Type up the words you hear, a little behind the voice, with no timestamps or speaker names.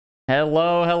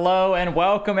Hello, and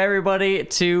welcome everybody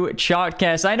to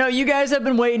Chalkcast. I know you guys have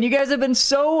been waiting. You guys have been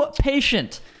so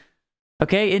patient.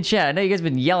 Okay, in chat. I know you guys have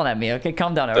been yelling at me. Okay,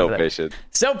 calm down over there.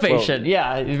 So patient.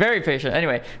 Yeah, very patient.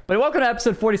 Anyway, but welcome to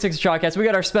episode 46 of Chalkcast. We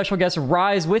got our special guest,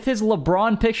 Rise, with his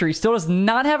LeBron picture. He still does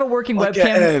not have a working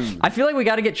webcam. I feel like we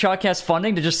got to get Chalkcast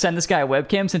funding to just send this guy a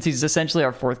webcam since he's essentially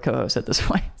our fourth co-host at this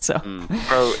point. So,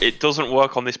 Bro, it doesn't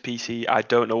work on this PC. I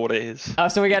don't know what it is.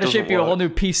 So we got to ship you a whole new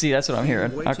PC. That's what I'm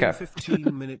hearing. Okay.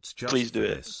 15 minutes just Please do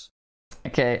it.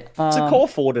 Okay. It's a call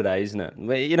for today, isn't it?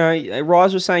 You know,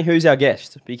 Rise was saying who's our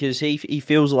guest because he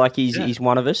feels like he's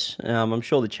one of us. I'm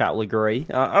sure the chat will agree.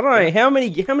 I don't know how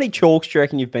many chalks do you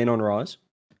reckon you've been on, Rise?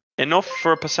 Enough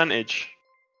for a percentage.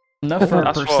 Enough for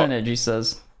a percentage, he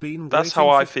says. That's how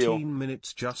I feel.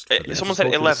 Someone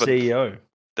said 11. CEO.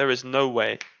 There is no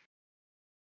way.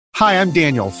 Hi, I'm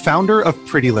Daniel, founder of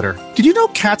Pretty Litter. Did you know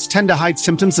cats tend to hide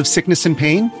symptoms of sickness and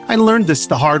pain? I learned this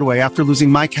the hard way after losing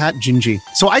my cat, Gingy.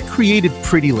 So I created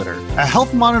Pretty Litter, a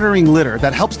health monitoring litter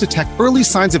that helps detect early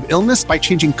signs of illness by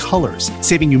changing colors,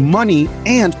 saving you money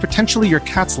and potentially your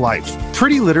cat's life.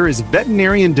 Pretty Litter is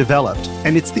veterinarian developed,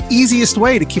 and it's the easiest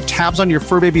way to keep tabs on your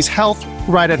fur baby's health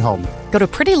right at home. Go to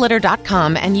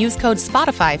prettylitter.com and use code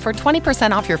SPOTIFY for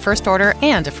 20% off your first order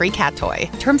and a free cat toy.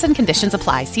 Terms and conditions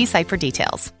apply. See site for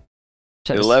details.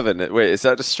 11. Wait, is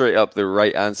that just straight up the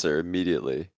right answer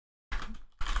immediately?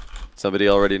 Somebody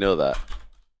already know that?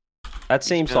 That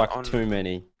seems like too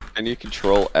many. Can you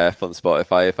control F on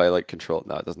Spotify if I like control?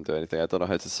 No, it doesn't do anything. I don't know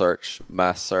how to search,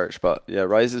 mass search, but yeah,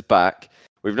 Rise is back.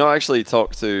 We've not actually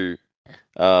talked to,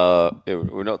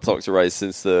 we've not talked to Rise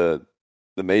since the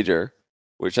major,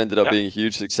 which ended up being a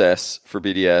huge success for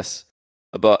BDS.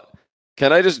 But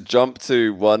can I just jump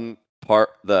to one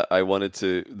part that I wanted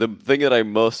to, the thing that I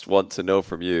most want to know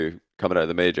from you coming out of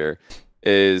the major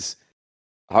is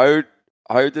how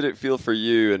did it feel for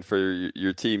you and for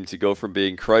your team to go from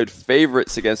being crowd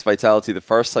favorites against Vitality the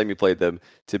first time you played them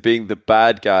to being the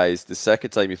bad guys the second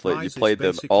time you played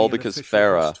them, all because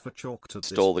Farah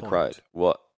stole the crowd?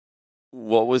 What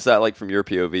was that like from your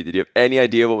POV? Did you have any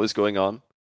idea what was going on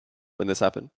when this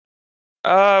happened?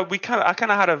 I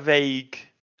kind of had a vague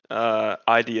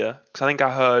idea because I think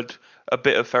I heard a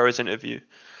bit of Farah's interview,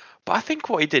 but I think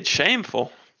what he did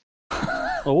shameful.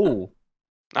 Oh,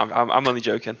 I'm only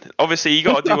joking. Obviously, you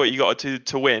got to do what you got to do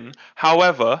to win.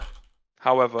 However,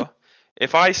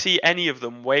 if I see any of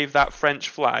them wave that French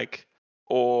flag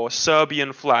or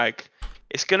Serbian flag,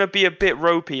 it's gonna be a bit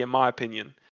ropey, in my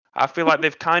opinion. I feel like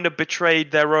they've kind of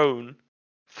betrayed their own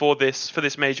for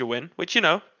this major win, which you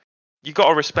got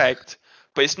to respect.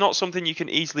 But it's not something you can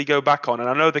easily go back on, and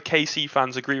I know the KC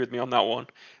fans agree with me on that one.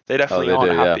 They definitely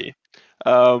aren't happy.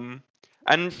 Yeah.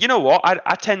 And you know what?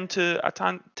 I tend to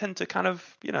kind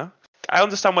of, I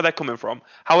understand where they're coming from.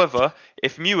 However,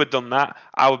 if Mew had done that,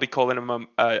 I would be calling him an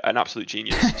absolute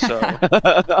genius. So,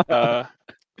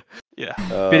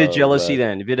 yeah. Bit of jealousy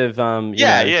then, a bit of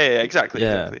exactly.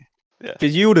 Yeah.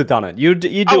 Because you would have done it. You'd do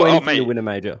anything to win a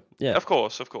major. Yeah. Of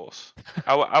course.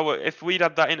 I would, if we'd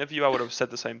had that interview, I would have said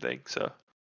the same thing. So,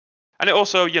 and it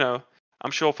also, I'm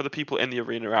sure for the people in the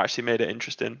arena, it actually made it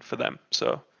interesting for them.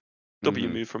 So, W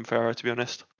move from Farah, to be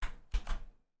honest.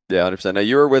 Yeah, 100%. Now,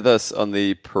 you were with us on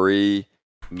the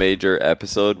pre-major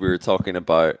episode. We were talking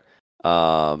about,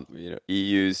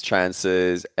 EU's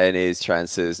chances, NA's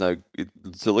chances. Now,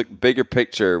 to look bigger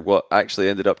picture, what actually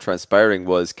ended up transpiring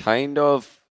was kind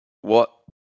of what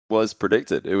was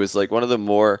predicted. It was like one of the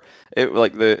more,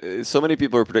 so many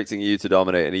people were predicting EU to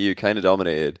dominate, and EU kind of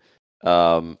dominated.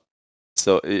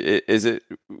 So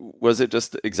was it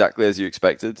just exactly as you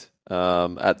expected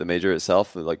at the major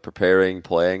itself? Like preparing,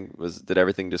 playing, did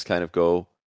everything just kind of go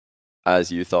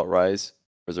as you thought, Rise?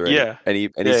 Was there any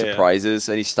surprises,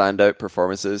 any standout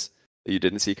performances that you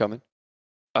didn't see coming?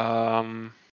 Off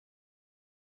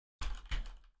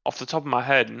the top of my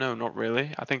head, no, not really.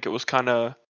 I think it was kind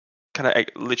of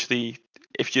literally,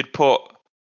 if you'd put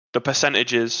the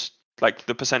percentages, like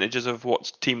the percentages of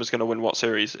what team was going to win what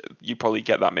series, you probably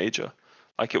get that major.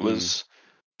 Like it was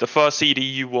the first seed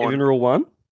EU won. Even Rule 1?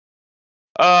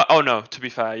 Oh no, to be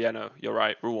fair, you're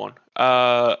right, Rule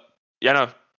 1.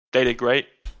 They did great,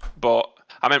 but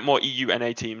I meant more EU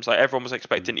NA teams. Like everyone was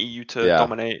expecting EU to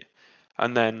dominate,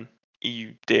 and then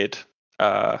EU did.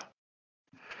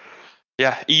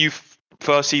 EU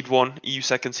first seed won, EU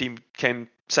second seed came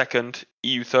second,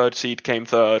 EU third seed came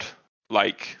third.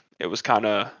 Like it was kind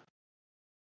of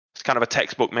a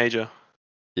textbook major.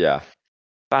 Yeah.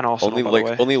 Ban Arsenal,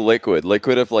 only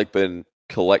Liquid have been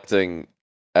collecting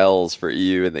L's for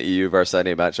EU in the EU versus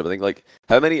NA matchup. I think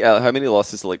how many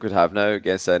losses does Liquid have now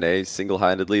against NA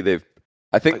single-handedly? They've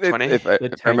I think like if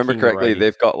I remember correctly, already.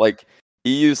 they've got like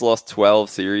EU's lost 12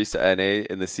 series to NA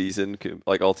in the season,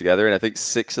 like altogether, and I think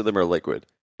 6 of them are Liquid.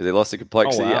 They lost to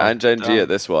Complexity and Gen G at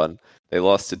this one. They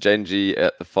lost to Gen G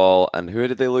at the fall, and who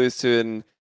did they lose to in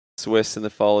Swiss in the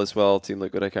fall as well? Team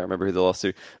Liquid, I can't remember who they lost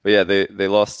to, but yeah, they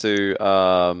lost to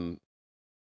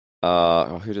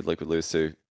who did Liquid lose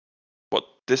to? What,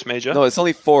 this major? No, it's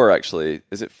only 4 actually.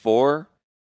 Is it 4?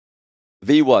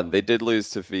 V1. They did lose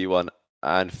to V1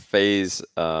 and FaZe.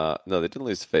 No, they didn't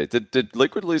lose to FaZe. Did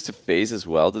Liquid lose to FaZe as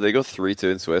well? Did they go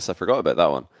 3-2 in Swiss? I forgot about that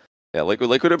one. Yeah,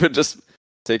 Liquid have been just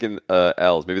taking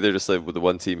L's. Maybe they're just like with the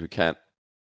one team who can't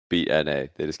beat NA.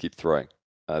 They just keep throwing.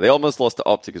 They almost lost to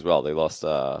Optic as well. They lost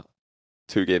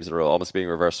 2 games in a row, almost being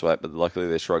reverse swept, but luckily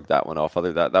they shrugged that one off.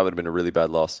 Other than that would have been a really bad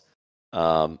loss.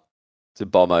 To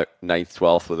bomb out 9th,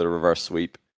 12th with a reverse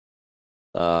sweep.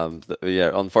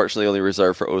 Unfortunately only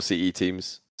reserved for OCE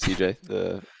teams, CJ,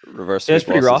 the reverse sweep. It's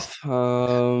pretty rough.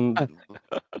 Kind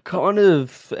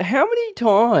of, how many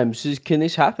times can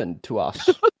this happen to us?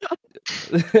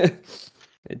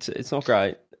 It's not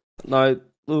great. No,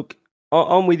 look,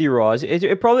 I'm with you, Rise.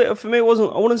 It probably, for me, it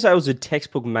wasn't, I wouldn't say it was a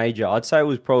textbook major. I'd say it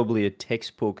was probably a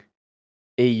textbook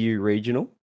EU regional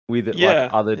with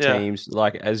like other teams,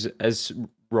 like as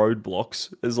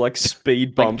roadblocks, as like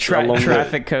speed bumps, like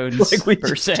traffic codes, like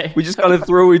per se. We just kind of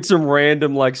threw in some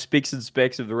random like spics and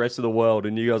specs of the rest of the world,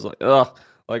 and you guys are like, ugh,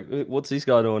 like what's this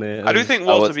guy doing here? I do think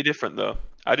WODs will be different though.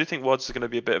 I do think WODs are going to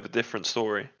be a bit of a different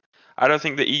story. I don't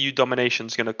think the EU domination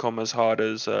is going to come as hard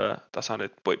as that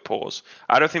sounded. Wait, pause.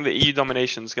 I don't think the EU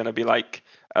domination is going to be like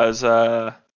as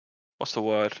what's the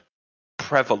word?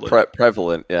 Prevalent.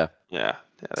 Prevalent, yeah. Yeah,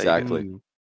 exactly.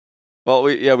 Well,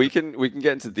 we can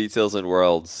get into details in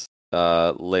Worlds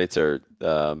later,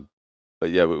 but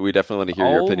yeah, we definitely want to hear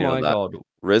your opinion on that. God.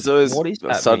 Rizzo is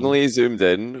suddenly zoomed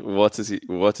in. What is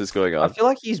going on? I feel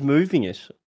like he's moving it.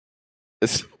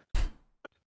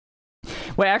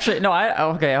 Wait, actually, no.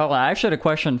 Okay, hold on. I actually had a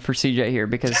question for CJ here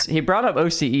because he brought up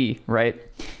OCE, right?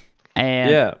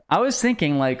 And I was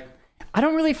thinking, like, I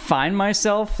don't really find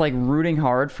myself like rooting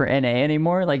hard for NA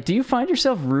anymore. Like, do you find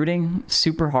yourself rooting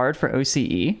super hard for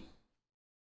OCE?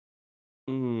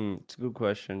 It's a good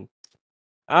question.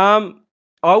 I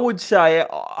would say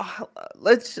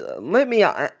let me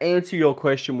answer your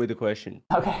question with a question.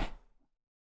 Okay.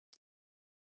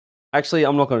 Actually,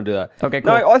 I'm not going to do that. Okay,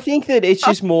 cool. No, I think that it's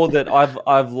just more that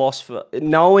I've lost for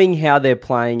knowing how they're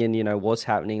playing and what's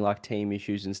happening, like team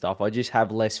issues and stuff. I just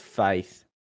have less faith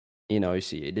in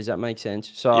OCE. Does that make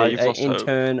sense? So in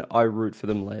turn, I root for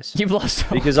them less. You've lost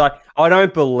hope. Because I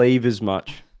don't believe as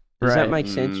much. Does that make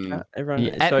sense, everyone?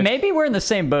 Yeah. So, maybe we're in the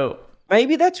same boat.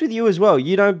 Maybe that's with you as well.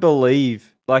 You don't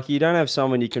believe, like you don't have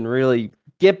someone you can really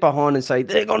get behind and say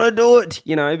they're gonna do it,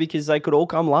 because they could all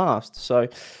come last. So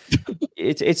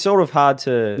it's sort of hard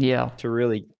to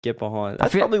really get behind.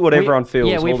 That's probably what everyone feels.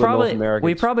 Yeah,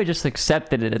 we probably just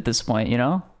accepted it at this point,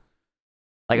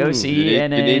 Like OCE,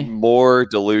 NA. You need more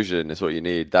delusion is what you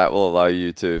need. That will allow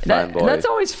you to fanboy. That's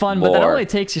always fun, but that only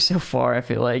takes you so far, I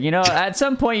feel like. At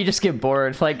some point you just get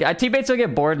bored. Like, teammates will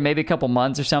get bored maybe a couple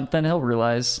months or something. He'll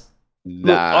realize.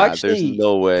 Nah, there's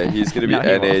no way. He's going to be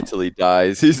NA till he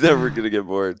dies. He's never going to get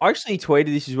bored. I actually tweeted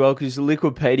this as well because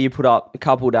Liquipedia put up a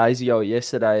couple of days ago,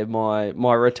 yesterday, my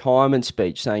retirement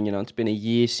speech saying, it's been a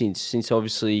year since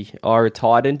obviously I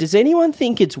retired. And does anyone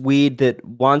think it's weird that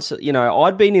once,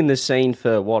 I'd been in the scene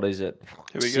for,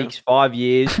 5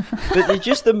 years. But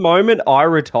just the moment I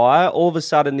retire, all of a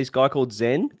sudden this guy called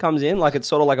Zen comes in. Like, it's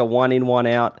sort of like a one in, one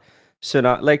out. So,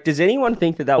 like, does anyone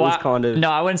think that was kind of...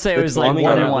 No, I wouldn't say it was like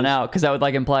one in, one out, because that would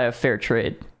like imply a fair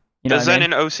trade. The Zen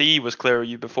in OCE was clear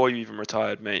you before you even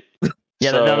retired, mate. Yeah,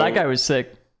 no, that guy was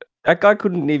sick. That guy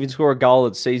couldn't even score a goal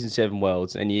at Season 7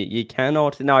 Worlds, and you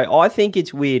cannot... No, I think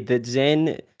it's weird that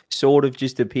Zen sort of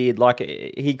just appeared like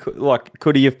he could... Like,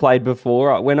 could he have played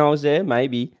before? When I was there,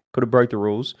 maybe. Could have broke the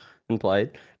rules and played.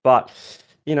 But,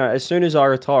 as soon as I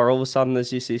retire, all of a sudden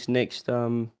there's just this next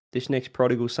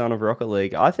prodigal son of Rocket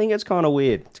League. I think it's kind of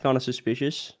weird. It's kind of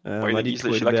suspicious. He's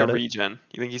literally like a regen.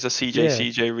 You think he's a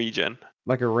CJ regen?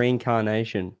 Like a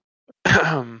reincarnation. He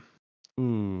hasn't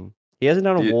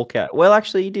done a walkout. Well,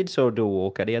 actually, he did sort of do a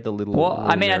walkout. He had the little... Well,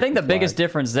 I mean, I think the biggest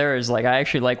difference there is, like, I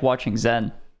actually like watching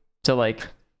Zen. So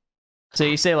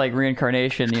you say, like,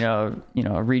 reincarnation, a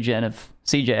regen of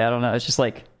CJ. I don't know. It's just,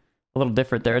 like, a little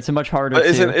different there. It's a much harder But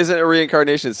isn't a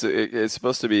reincarnation... It's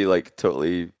supposed to be, like,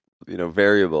 totally...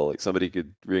 variable. Like somebody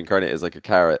could reincarnate as like a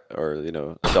carrot or a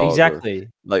dog. Exactly.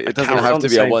 Like it doesn't have to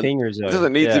be a one. It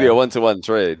doesn't need to be a one-to-one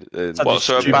trade.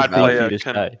 So a bad player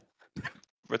can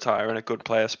retire and a good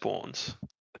player spawns.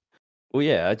 Well,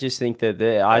 yeah, I just think that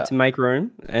I had to make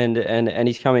room, and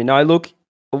he's coming. No, look,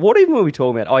 What even were we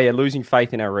talking about? Oh, yeah, losing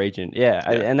faith in our region. Yeah.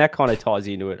 And that kind of ties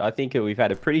into it. I think we've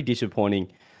had a pretty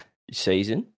disappointing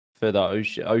season for the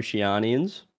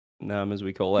Oceanians, as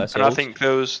we call ourselves. And I think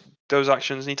those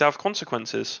actions need to have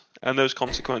consequences. And those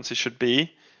consequences should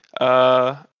be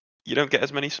you don't get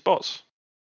as many spots.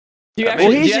 Do you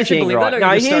actually believe that? Or no,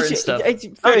 are you starting stuff?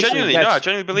 I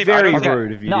genuinely believe it. Very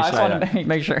rude of you to say I just want to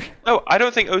make sure. No, I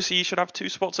don't think OCE should have 2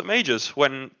 spots at majors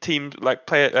when teams like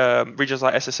regions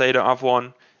like SSA don't have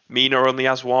 1. MENA only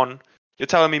has 1. You're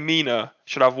telling me MENA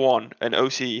should have 1 and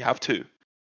OCE have 2.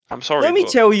 I'm sorry. Let me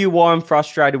tell you why I'm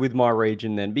frustrated with my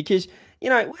region then, because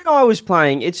when I was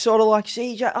playing, it's sort of like,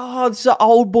 CJ, it's the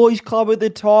old boys club at the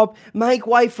top. Make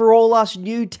way for all us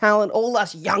new talent, all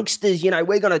us youngsters.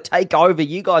 We're going to take over.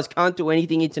 You guys can't do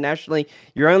anything internationally.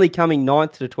 You're only coming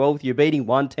 9th to 12th. You're beating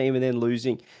one team and then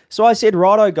losing. So I said,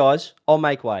 righto, guys, I'll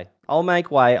make way.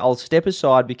 I'll step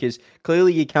aside because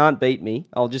clearly you can't beat me.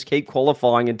 I'll just keep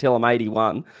qualifying until I'm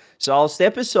 81. So I'll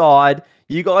step aside.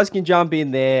 You guys can jump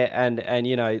in there and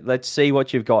let's see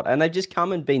what you've got. And they've just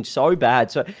come and been so bad.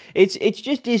 So it's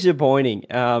just disappointing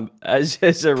as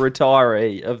a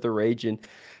retiree of the region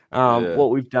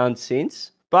what we've done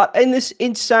since. But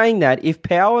in saying that, if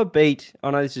Power beat,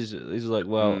 I know this is like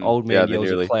old man yells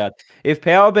at cloud. If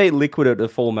Power beat Liquid at the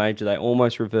full major, they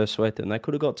almost reverse swept them. They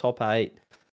could have got top 8.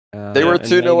 They were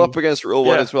 2-0 up against Rule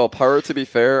 1 as well. Power, to be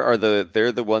fair,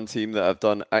 they're the one team that have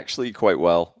done actually quite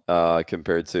well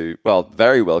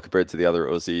very well compared to the other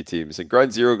OCE teams. And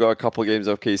Ground Zero got a couple of games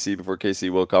off KC before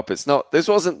KC woke up. This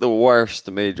wasn't the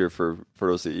worst major for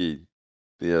OCE.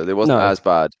 It wasn't as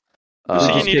bad.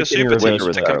 OCE need a super team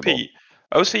to compete.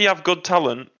 OCE have good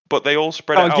talent, but they all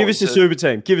spread it out. Give us a super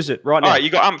team. Give us it right now. All right, you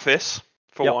got Amphis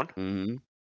for one. Mm-hmm.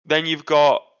 Then you've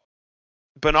got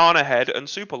Banana Head and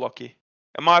Super Lucky.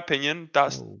 In my opinion,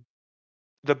 that's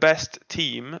the best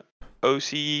team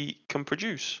OCE can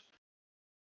produce.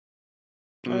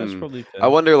 That's probably fair. I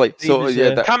wonder, mentality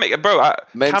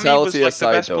Cammy was like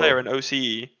aside, the best player in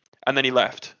OCE, and then he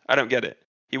left. I don't get it.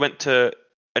 He went to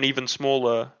an even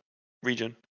smaller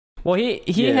region. Well, he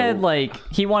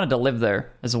he wanted to live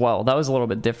there as well. That was a little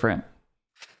bit different.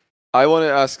 I want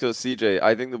to ask CJ.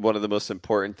 I think that one of the most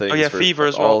important things. Oh yeah, Fever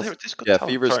as well.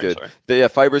 Fever's good.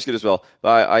 Fiber's good as well.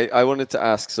 But I wanted to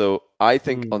ask. So I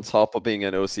think on top of being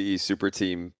an OCE super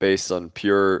team based on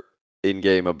pure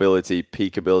in-game ability,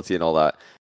 peak ability, and all that,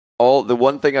 the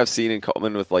one thing I've seen in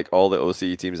common with all the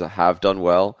OCE teams that have done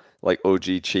well, like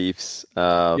OG Chiefs,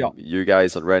 you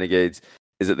guys on Renegades,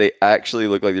 is that they actually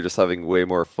look like they're just having way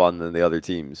more fun than the other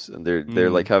teams, and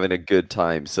they're having a good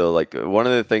time. So one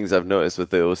of the things I've noticed with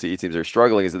the OCE teams are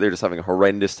struggling is that they're just having a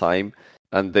horrendous time,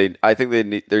 and I think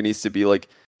there needs to be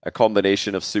a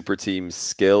combination of super team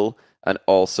skill and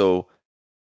also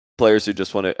players who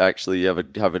just want to actually have a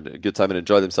good time and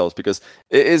enjoy themselves, because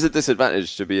it is a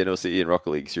disadvantage to be an OCE in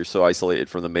Rocket League. You're so isolated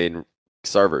from the main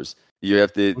servers.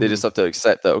 They just have to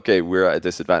accept that, okay, we're at a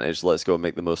disadvantage. Let's go and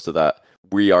make the most of that.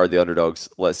 We are the underdogs.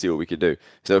 Let's see what we can do.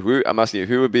 So I'm asking you,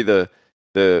 who would be the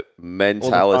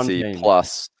mentality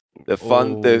plus the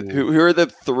fun? Who are the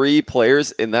 3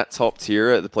 players in that top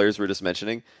tier, the players we're just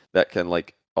mentioning, that can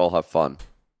all have fun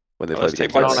when they play the game?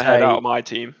 Let's take Banana Head out of my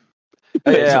team.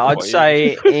 Yeah, I'd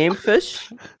say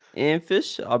Amphis.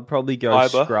 I'd probably go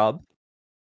Fiber. Scrub.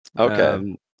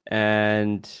 Okay.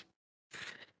 And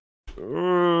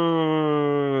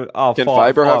can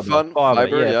Fiber have fun?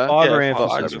 Fiber, yeah. Fiber,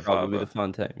 Amphis would probably be the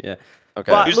fun team. Yeah.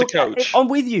 Okay. But who's the coach? I'm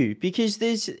with you, because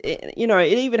there's, it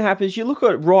even happens. You look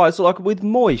at Rise, with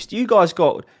Moist. You guys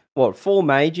got 4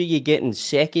 major. You're getting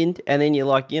second, and then you're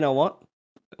like, you know what?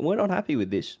 We're not happy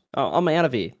with this. I'm out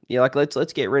of here. You're like,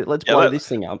 let's get rid. Let's blow this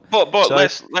thing up. But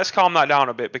let's calm that down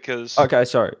a bit, because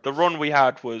sorry. The run we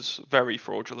had was very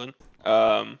fraudulent.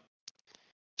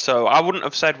 So I wouldn't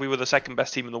have said we were the second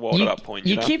best team in the world at that point.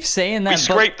 You keep saying that. We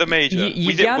scraped the major.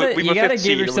 You gotta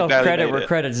give yourself credit where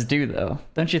credit's due, though.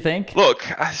 Don't you think? Look,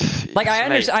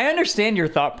 I understand your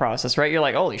thought process, right? You're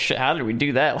like, holy shit, how did we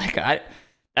do that?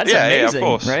 That's amazing, of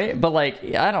course. Right? But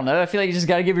I don't know. I feel like you just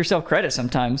gotta give yourself credit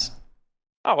sometimes.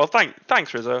 Oh well,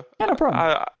 thanks, Rizzo. Yeah, no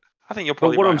problem. I think you're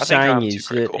probably right. What I'm saying is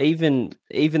that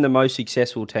even the most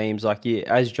successful teams,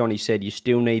 as Johnny said, you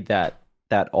still need that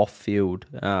off-field,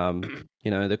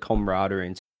 the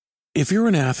camaraderie. If you're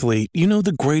an athlete, you know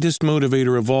the greatest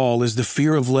motivator of all is the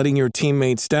fear of letting your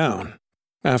teammates down.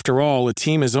 After all, a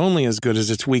team is only as good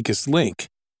as its weakest link.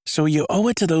 So you owe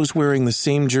it to those wearing the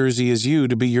same jersey as you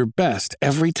to be your best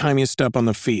every time you step on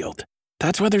the field.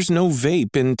 That's why there's no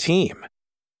vape in team.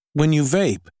 When you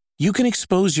vape, you can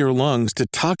expose your lungs to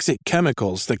toxic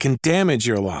chemicals that can damage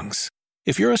your lungs.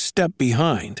 If you're a step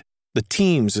behind, the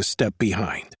team's a step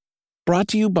behind. Brought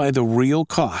to you by The Real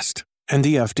Cost and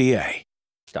the FDA.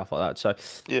 Stuff like that. So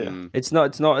yeah, it's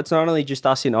not only just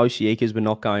us in OCE because we're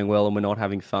not going well and we're not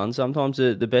having fun. Sometimes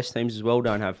the best teams as well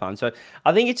don't have fun. So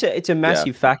I think it's a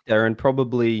massive factor, and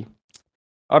probably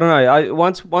I don't know.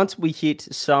 Once we hit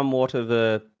somewhat of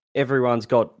a everyone's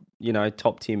got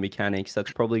top tier mechanics,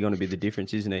 that's probably going to be the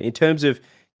difference, isn't it? In terms of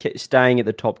staying at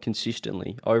the top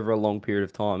consistently over a long period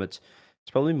of time, it's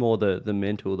probably more the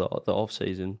mental, the off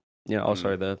season.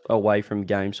 Also the away from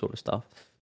game sort of stuff.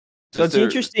 So it's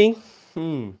interesting.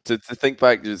 To think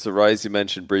back to Rise, you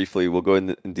mentioned briefly, we'll go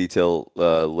in detail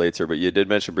later, but you did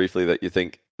mention briefly that you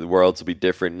think the worlds will be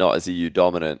different, not as EU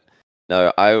dominant.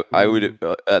 Now, I would,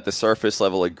 at the surface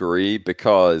level, agree,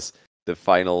 because the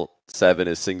final 7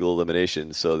 is single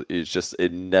elimination, so it's just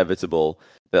inevitable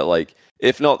that, like,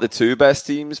 if not the 2 best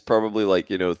teams, probably,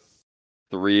 like,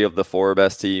 3 of the 4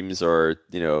 best teams, or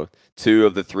 2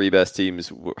 of the 3 best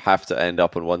teams have to end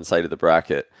up on one side of the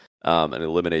bracket and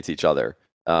eliminate each other.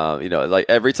 Like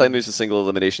every time there's a single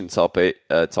elimination top eight,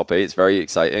 it's very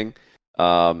exciting.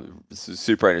 It's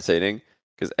super entertaining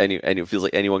because it feels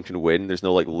like anyone can win. There's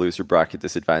no like loser bracket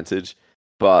disadvantage.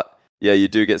 But yeah, you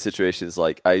do get situations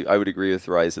like I would agree with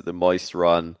Rise that the Moist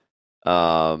run.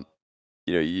 You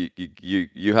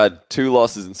had 2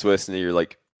 losses in Swiss, and you're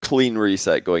like clean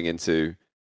reset going into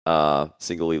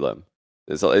single elim.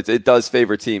 It does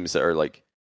favor teams that are like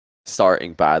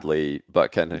starting badly,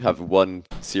 but can have one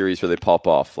series where they pop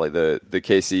off. Like the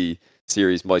KC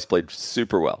series, Moist played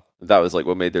super well. That was like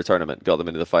what made their tournament, got them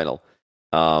into the final.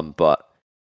 But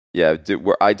yeah,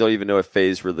 I don't even know if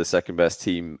FaZe were the second best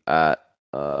team at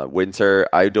Winter.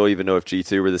 I don't even know if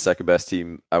G2 were the second best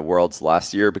team at Worlds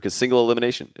last year, because single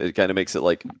elimination, it kind of makes it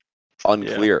like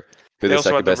unclear who the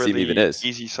second best team even is.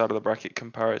 Easy side of the bracket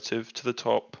comparative to the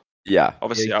top. Yeah,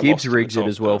 obviously Gibbs rigs it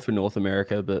as well for North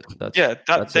America, but they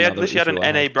literally had an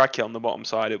NA bracket on the bottom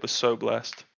side. It was so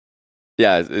blessed.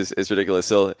 Yeah, it's ridiculous.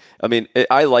 So I mean,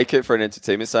 I like it for an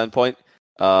entertainment standpoint,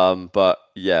 but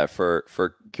yeah,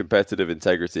 for competitive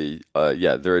integrity,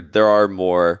 there are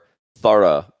more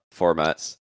thorough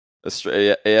formats.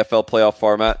 AFL playoff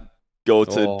format,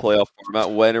 playoff format.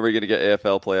 When are we going to get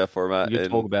AFL playoff format? You can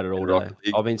talk about it all day.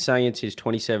 I've been saying it since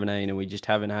 2017, and we just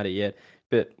haven't had it yet.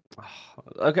 But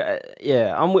okay,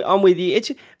 yeah, I'm with you.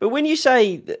 But when you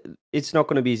say it's not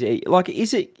going to be as like,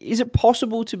 is it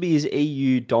possible to be as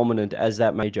EU dominant as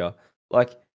that major?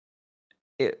 Like,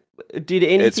 did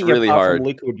anything really apart hard. from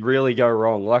Liquid really go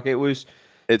wrong? Like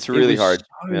it's really hard.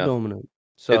 So dominant.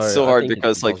 So it's so hard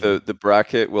because like the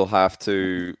bracket will have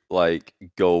to like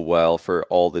go well for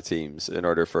all the teams in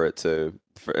order for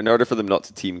them not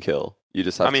to team kill. You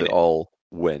just have to all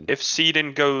win. If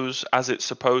seeding goes as it's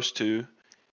supposed to,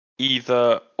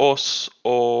 either us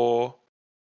or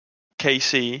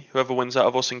KC, whoever wins out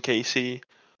of us and KC,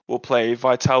 will play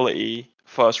Vitality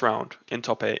first round in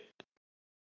top 8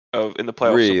 in the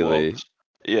playoffs. Really?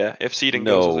 Yeah, if seeding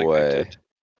goes as expected.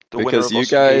 The because winner of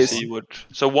us and KC would.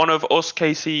 So one of us,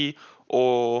 KC,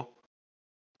 or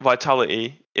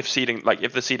Vitality, if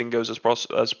the seeding goes as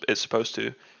it's supposed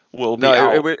to, will be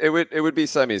out. It would be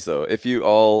semis though. If you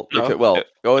all because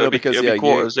it'd be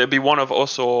quarters. It'd be one of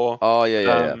us or. Oh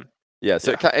yeah.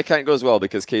 So it can't go as well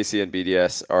because KC and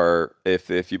BDS are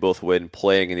if you both win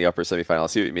playing in the upper semifinal. I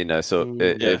see what you mean now. So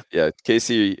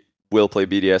KC will play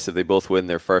BDS if they both win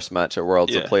their first match at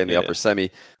Worlds. They'll play in the upper semi.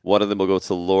 One of them will go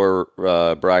to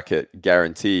lower bracket,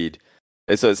 guaranteed.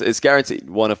 So it's guaranteed.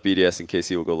 One of BDS and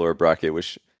KC will go lower bracket,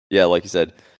 which like you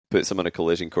said, puts them on a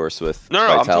collision course with. No,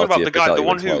 I'm talking about the guy,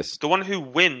 the one who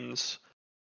wins.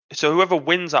 So whoever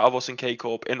wins out of us in K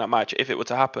Corp in that match, if it were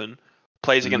to happen,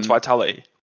 plays against Vitality.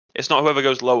 It's not whoever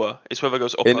goes lower; it's whoever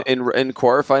goes upper. In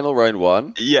quarterfinal round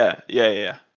 1.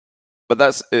 Yeah. But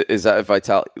is that if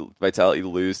Vitality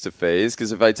lose to FaZe?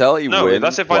 Because if Vitality win,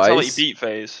 that's if Vitality beat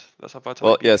FaZe. That's how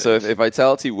Vitality. Well, so if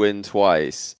Vitality win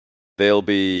twice, they'll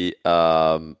be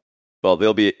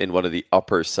they'll be in one of the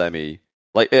upper semi.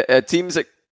 Like teams that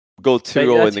go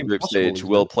 2-0 in the group stage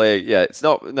will play. Yeah, it's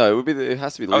not. No, it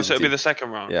has to be. So it'll be the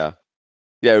second round. Yeah,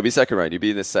 it would be second round. You'd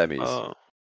be in the semis. Oh,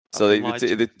 so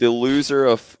the loser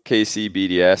of KC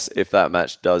BDS, if that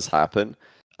match does happen,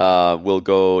 will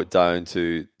go down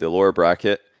to the lower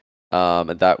bracket,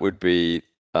 and that would be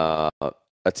a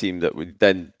team that would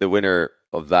then the winner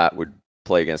of that would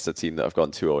play against a team that have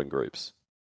gone 2-0 in groups.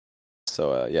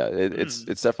 So it's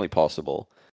definitely possible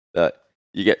that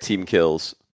you get team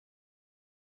kills,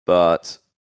 but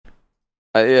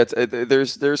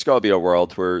there's got to be a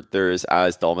world where there is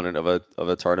as dominant of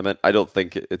a tournament. I don't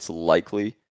think it's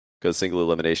likely because single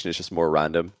elimination is just more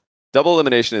random. Double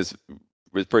elimination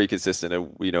was pretty consistent,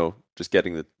 and just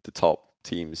getting the top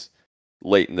teams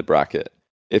late in the bracket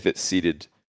if it's seeded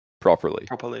properly.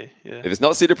 Yeah. If it's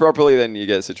not seeded properly, then you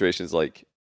get situations like,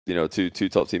 two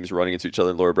top teams running into each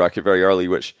other in lower bracket very early,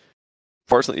 which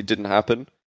fortunately didn't happen.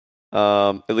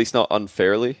 At least not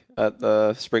unfairly at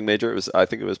the Spring Major. I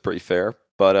think it was pretty fair.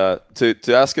 But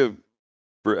to ask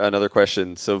another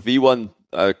question, so V1,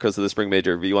 because of the Spring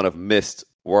Major, V1 have missed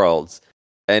Worlds.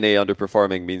 NA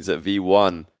underperforming means that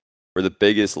V1 were the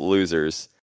biggest losers.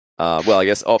 Well, I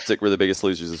guess Optic were the biggest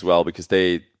losers as well, because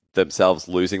they themselves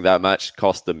losing that match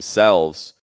cost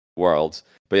themselves Worlds.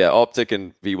 But yeah, Optic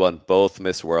and V1 both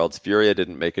missed Worlds. Furia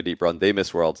didn't make a deep run. They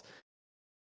missed Worlds.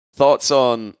 Thoughts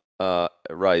on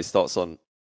Rise? Thoughts on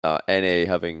NA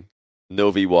having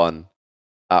no V1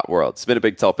 at Worlds? It's been a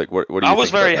big topic. What do you think? I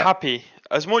was very happy.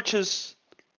 As much as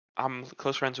I'm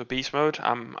close friends with Beast Mode,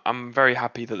 I'm very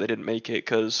happy that they didn't make it,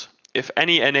 because if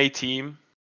any NA team,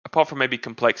 apart from maybe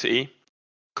Complexity,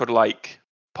 could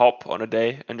pop on a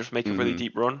day and just make a really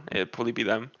deep run, it'd probably be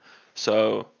them.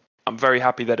 So I'm very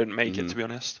happy they didn't make it, to be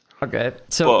honest. Okay,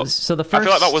 so the first, I feel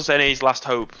like that was NA's last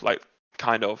hope,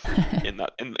 kind of in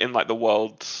the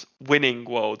worlds, winning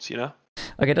Worlds,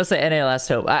 Okay, don't say NA last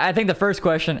hope. I think the first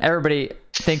question everybody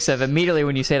thinks of immediately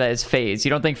when you say that is FaZe. You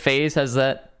don't think FaZe has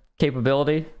that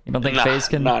capability? You don't think FaZe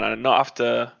can? No, not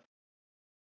after.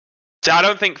 See, I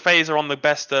don't think FaZe are on the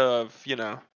best of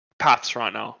paths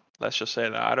right now. Let's just say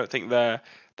that. I don't think they're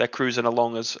cruising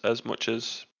along as much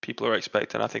as people are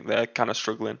expecting. I think they're kind of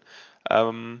struggling.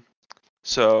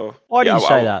 So why do you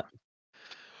say that?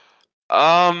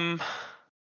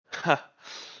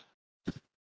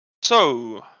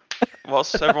 So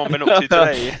what's everyone been up to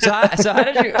today?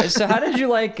 So how did you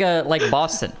like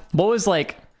Boston? What was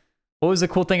the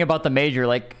cool thing about the major?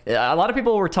 A lot of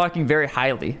people were talking very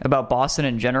highly about Boston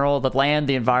in general, the land,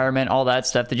 the environment, all that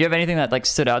stuff. Did you have anything that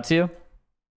stood out to you?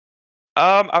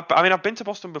 I've been to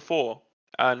Boston before,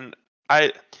 and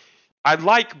I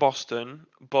like Boston,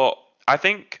 but I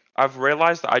think I've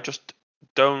realized that I just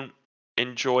don't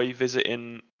enjoy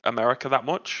visiting America that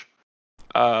much.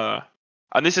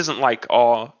 And this isn't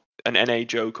an NA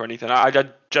joke or anything. I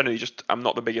generally I'm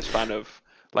not the biggest fan of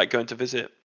going to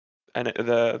visit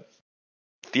the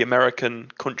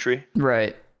American country.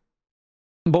 Right.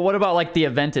 But what about the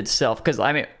event itself? Because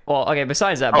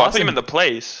besides that, Boston, I thought you meant the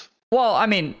place. Well, I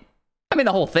mean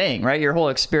the whole thing, right? Your whole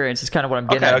experience is kind of what I'm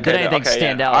getting at. Did anything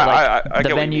stand out? I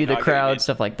the venue, the crowd,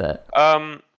 stuff like that.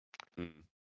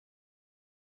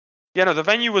 Yeah, no, the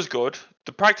venue was good.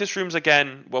 The practice rooms,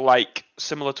 again, were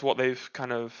similar to what they've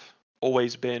kind of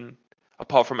always been,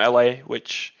 apart from LA,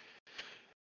 which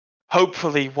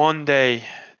hopefully one day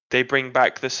they bring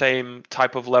back the same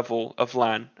type of level of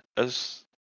LAN as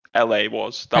LA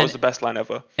was. That was the best LAN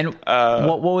ever. And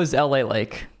what was LA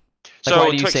like? So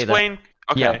why do you to say explain,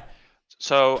 that? Okay. Yeah.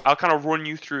 So I'll kind of run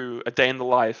you through a day in the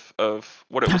life of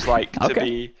what it was like to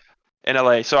be in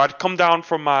LA. So I'd come down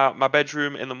from my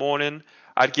bedroom in the morning.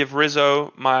 I'd give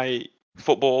Rizzo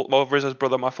Rizzo's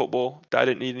brother my football that I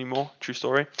didn't need anymore. True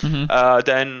story. Mm-hmm.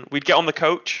 Then we'd get on the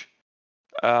coach,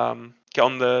 get on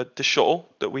the shuttle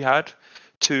that we had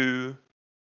to,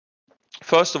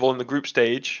 first of all, in the group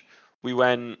stage, we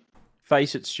went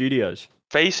Face It Studio,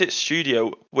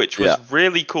 which was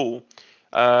really cool.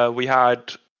 We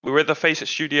were at the Face It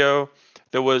Studio.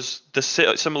 There was the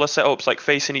similar setups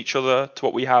facing each other to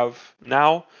what we have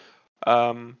now,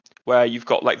 where you've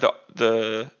got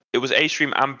it was A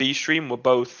stream and B stream were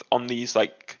both on these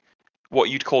what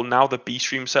you'd call now the B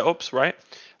stream setups, right?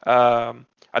 And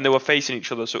they were facing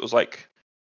each other, so it was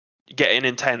getting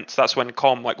intense. That's when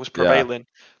Com was prevailing.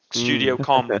 Yeah. Studio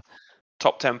Com,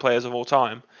 top 10 players of all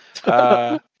time.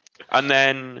 And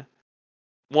then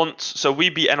so we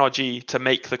beat NRG to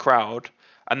make the crowd,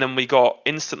 and then we got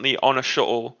instantly on a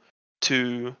shuttle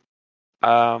to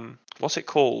what's it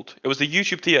called? It was the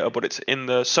YouTube Theatre, but it's in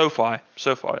the SoFi.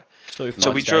 So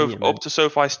we drove up to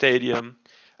SoFi Stadium.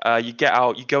 You get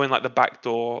out, you go in the back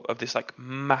door of this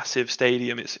massive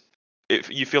stadium.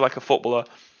 You feel like a footballer.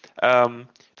 Then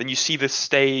you see the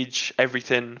stage,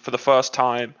 everything for the first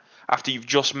time after you've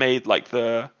just made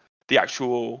the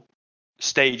actual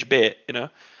stage bit,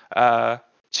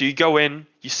 So you go in,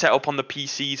 you set up on the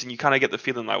PCs, and you kind of get the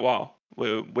feeling wow,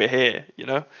 we're here,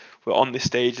 we're on this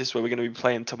stage. This is where we're going to be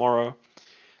playing tomorrow.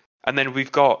 And then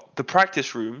we've got the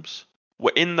practice rooms.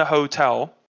 We're in the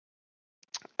hotel.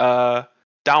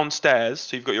 downstairs,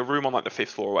 so you've got your room on like the 5th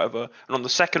floor or whatever, and on the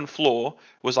 2nd floor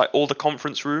was like all the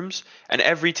conference rooms, and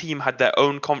every team had their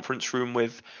own conference room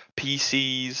with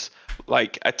PCs,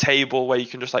 like a table where you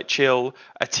can just like chill,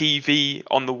 a TV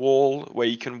on the wall where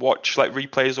you can watch like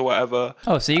replays or whatever.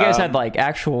 Oh, so you guys had like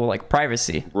actual like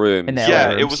privacy rooms. in the yeah,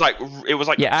 rooms. it was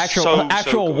like yeah,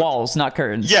 actual walls, not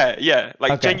curtains. Yeah,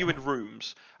 like genuine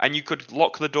rooms, and you could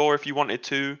lock the door if you wanted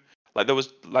to. Like there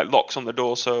was like locks on the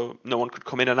door, so no one could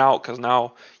come in and out. Because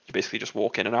now you basically just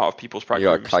walk in and out of people's practice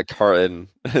rooms. You got curtain.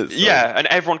 Yeah, and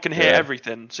everyone can hear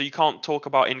everything, so you can't talk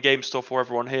about in-game stuff where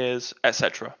everyone hears,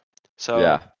 etc.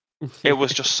 So it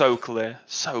was just so clear.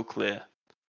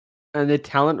 And the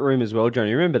talent room as well, John.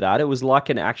 You remember that? It was like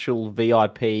an actual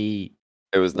VIP. It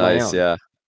was nice, yeah.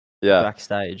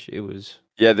 Backstage, it was.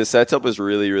 Yeah, the setup was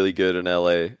really, really good in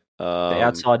LA. The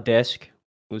outside desk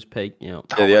was peak. Yeah,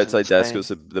 the outside desk was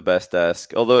the best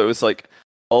desk. Although it was like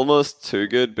almost too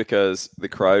good because the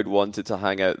crowd wanted to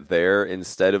hang out there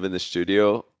instead of in the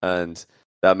studio, and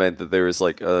that meant that there was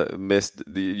like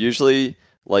usually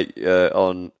like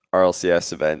on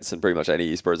RLCS events and pretty much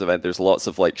any esports event, there's lots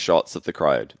of like shots of the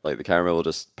crowd. Like the camera will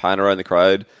just pan around the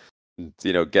crowd,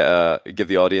 you know, give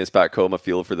the audience back home a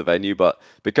feel for the venue. But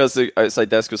because the outside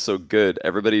desk was so good,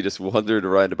 everybody just wandered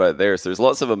around about there. So there's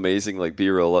lots of amazing like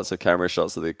B-roll, lots of camera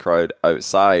shots of the crowd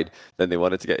outside. Then they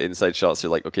wanted to get inside shots.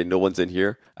 They're like, okay, no one's in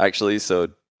here actually, so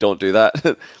don't do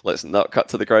that. Let's not cut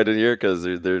to the crowd in here because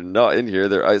they're not in here.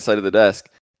 They're outside of the desk.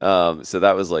 So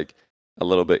that was like a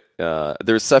little bit.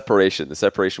 There's separation. The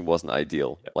separation wasn't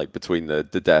ideal, like between the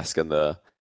desk and the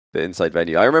inside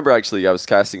venue. I remember actually I was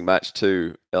casting match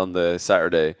 2 on the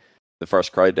Saturday, the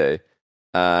first crowd day,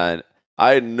 and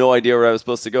I had no idea where I was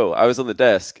supposed to go. I was on the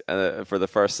desk for the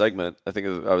first segment. I think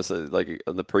I was like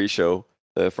on the pre-show,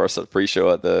 the first pre-show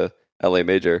at the LA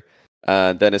Major,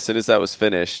 and then as soon as that was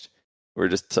finished, we're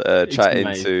just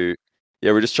chatting to.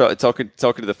 Yeah, we're just talking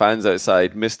to the fans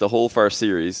outside. Missed the whole first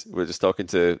series. We're just talking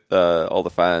to all the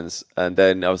fans, and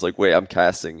then I was like, "Wait, I'm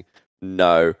casting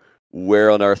now.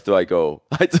 Where on earth do I go?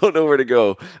 I don't know where to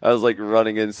go." I was like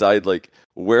running inside, like,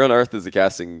 where on earth is the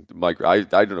casting mic? I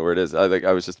don't know where it is. I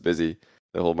was just busy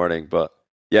the whole morning, but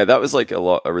yeah, that was like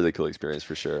a really cool experience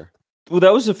for sure. Well,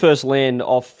 that was the first LAN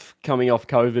coming off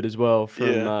COVID as well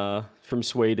from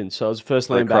Sweden. So it was the first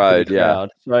LAN back in the crowd.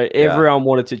 So everyone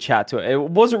wanted to chat to it. It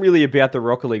wasn't really about the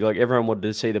Rocket League. Like everyone wanted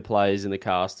to see the players and the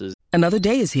casters. Another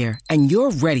day is here and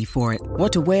you're ready for it.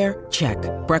 What to wear? Check.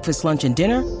 Breakfast, lunch, and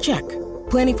dinner? Check.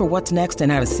 Planning for what's next and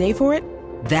how to save for it?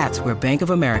 That's where Bank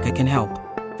of America can help.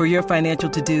 For your financial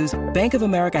to-dos, Bank of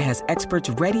America has experts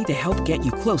ready to help get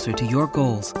you closer to your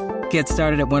goals. Get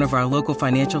started at one of our local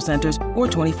financial centers or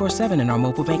 24/7 in our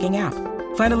mobile banking app.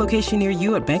 Find a location near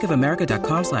you at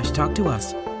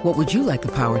bankofamerica.com/talktous. What would you like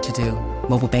the power to do?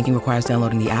 Mobile banking requires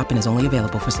downloading the app and is only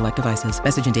available for select devices.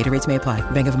 Message and data rates may apply.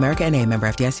 Bank of America NA, member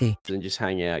FDIC. And just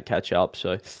hang out, catch up.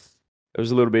 So it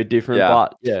was a little bit different,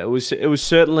 but yeah, it was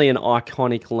certainly an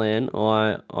iconic LAN.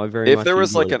 I very much. If there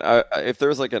was like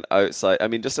an outside, I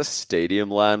mean, just a stadium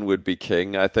LAN would be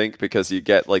king, I think, because you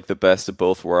get like the best of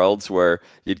both worlds, where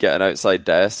you'd get an outside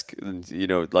desk, you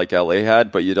know, like LA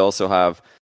had, but you'd also have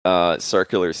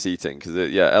circular seating because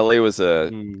LA was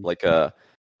a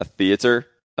theater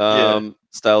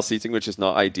style seating, which is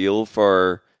not ideal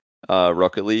for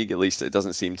Rocket League. At least it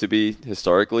doesn't seem to be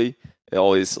historically. It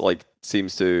always like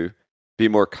seems to be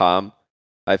more calm,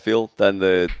 I feel, than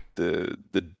the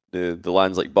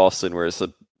LANs like Boston, where it's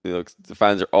the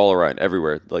fans are all around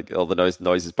everywhere, like all the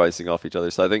noise is bouncing off each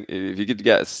other. So I think if you could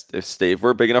get if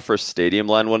we're big enough for a stadium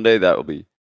LAN one day, that'll be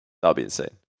insane.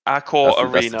 Accor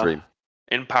Arena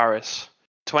in Paris,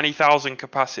 20,000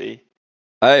 capacity.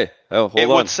 Hey, hold on.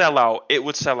 Would sell out. It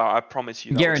would sell out. I promise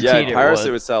you. Guaranteed. Yeah, in Paris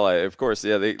it would sell out. Of course.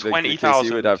 Yeah,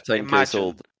 20,000 would have 10K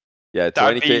sold. Yeah,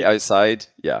 20K outside.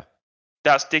 Yeah.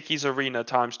 That's Dickies Arena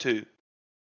times 2.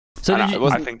 So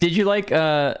did you like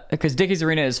because Dickies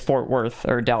Arena is Fort Worth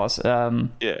or Dallas?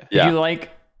 Did you like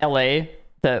LA?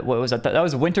 What was that? That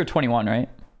was Winter 21, right?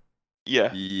 Yeah.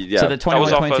 So the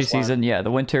 21-22 season, the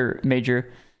Winter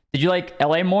Major. Did you like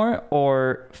LA more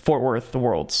or Fort Worth, the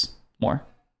Worlds, more?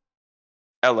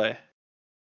 LA.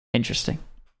 Interesting.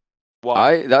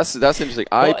 Why? That's interesting.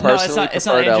 Personally it's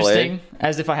not interesting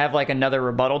as if I have like another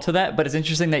rebuttal to that, but it's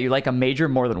interesting that you like a major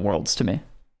more than Worlds to me.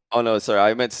 Oh no, sorry.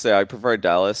 I meant to say I prefer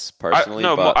Dallas personally.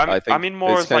 I mean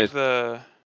more as like the.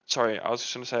 Sorry, I was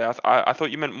just going to say. I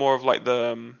thought you meant more of like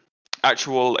the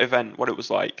actual event, what it was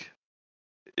like.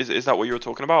 Is that what you were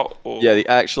talking about? Or? Yeah, the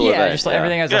actual event. Yeah, just like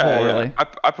everything as a whole, really.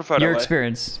 I prefer your LA.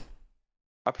 experience.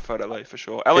 I prefer LA for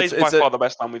sure. LA is by far the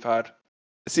best time we've had.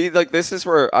 See, like this is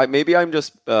where I'm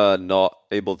just not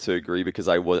able to agree because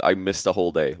I missed a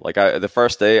whole day. Like the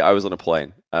first day I was on a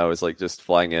plane. I was like just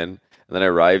flying in, and then I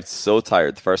arrived so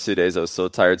tired. The first 2 days I was so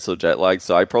tired, so jet lagged.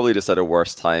 So I probably just had a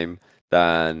worse time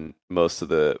than most of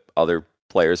the other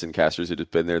players and casters who'd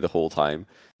just been there the whole time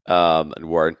and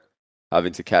weren't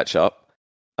having to catch up.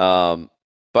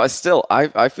 But still,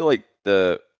 I feel like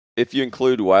if you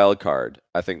include wildcard,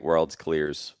 I think Worlds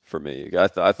clears for me. I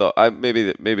thought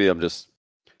maybe I'm just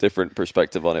different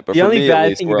perspective on it. But the for only me,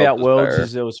 bad thing about Worlds better.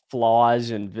 is there was flies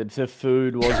and the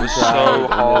food wasn't so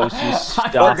hot.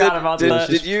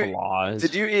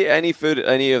 Did you eat any food at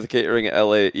any of the catering at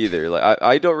LA either? Like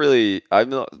I'm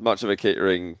not much of a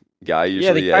catering guy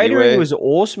usually. Yeah, the catering anyway. was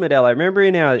awesome at LA. I remember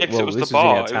in our it was this the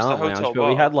bar. was in our talent lounge, bar. but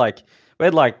we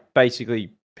had like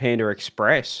basically Panda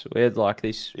Express. We had like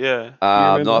this. Yeah.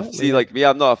 I'm not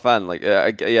a fan. Like,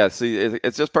 see,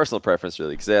 it's just personal preference,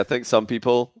 really. Because I think some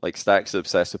people, like Stacks, are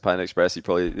obsessed with Panda Express.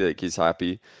 He's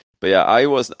happy. But yeah,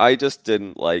 I just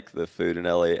didn't like the food in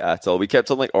LA at all. We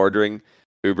kept on like ordering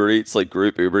Uber Eats, like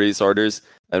group Uber Eats orders,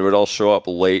 and would all show up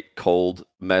late, cold,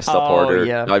 messed up order.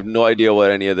 Yeah. I have no idea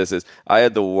what any of this is. I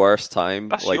had the worst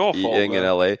time eating in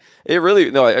LA. It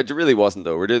really wasn't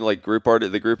though. We're doing like group order.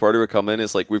 The group order would come in.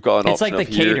 It's like we've got an option like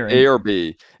of the here, catering. A or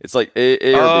B. It's like A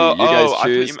or B. You guys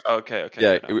choose. Okay.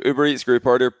 Yeah, Uber Eats group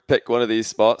order. Pick one of these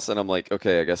spots, and I'm like,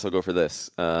 okay, I guess I'll go for this,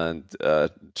 and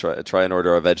try and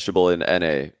order a vegetable in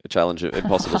NA,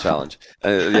 impossible challenge.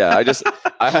 I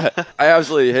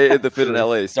absolutely hated the food in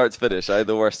LA, start to finish. I had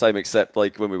the worst time, except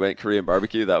like when we went Korean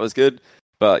barbecue, that was good.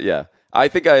 But yeah, I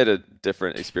think I had a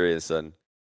different experience than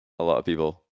a lot of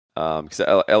people. Because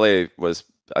LA was,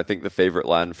 I think, the favorite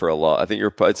LAN for a lot. I think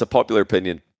it's a popular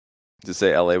opinion to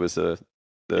say LA was the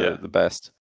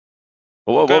best.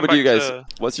 Well, what would you guys?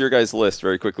 What's your guys' list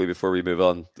very quickly before we move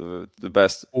on? The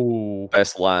best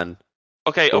LAN.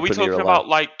 Okay, are we talking about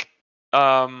like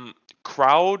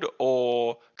crowd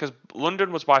or because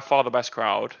London was by far the best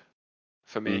crowd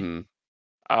for me.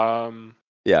 Mm-hmm.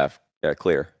 Yeah,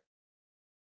 clear.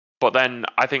 But then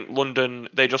I think London,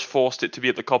 they just forced it to be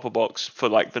at the Copper Box for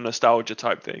like the nostalgia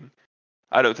type thing.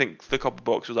 I don't think the Copper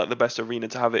Box was like the best arena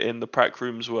to have it in. The prac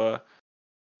rooms were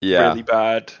really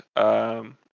bad.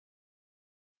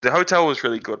 The hotel was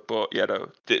really good, but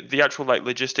the actual like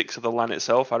logistics of the LAN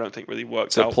itself, I don't think really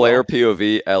worked out. So player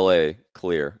POV LA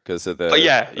clear because of the.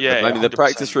 I mean, the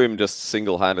practice room just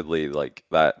single-handedly like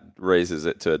that raises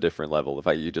it to a different level. The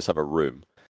fact you just have a room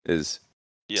is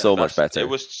so much better. It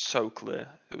was so clear.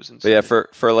 It was insane. But yeah,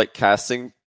 for like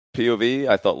casting POV,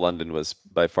 I thought London was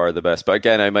by far the best. But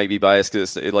again, I might be biased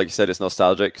because, like you said, it's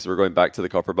nostalgic because we're going back to the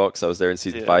Copper Box. I was there in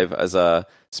season 5 as a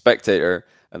spectator.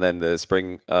 And then the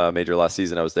spring major last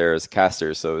season, I was there as a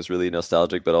caster, so it was really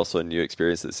nostalgic, but also a new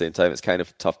experience at the same time. It's kind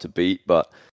of tough to beat,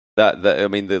 but I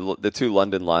mean, the two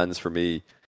London LANs for me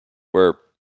were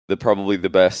probably the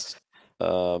best.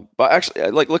 But actually,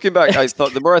 like looking back, I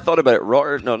thought the more I thought about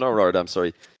it, not Rotterdam,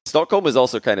 sorry, Stockholm was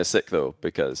also kind of sick though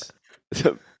because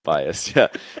biased. Yeah,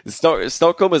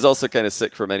 Stockholm is also kind of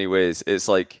sick for many ways. It's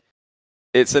like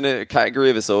it's in a category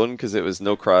of its own because it was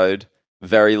no crowd.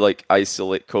 Very like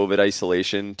COVID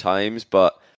isolation times,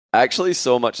 but actually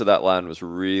so much of that LAN was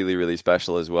really, really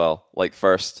special as well. Like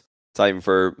first time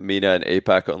for Mina and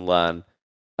APAC on LAN.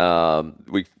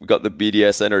 We got the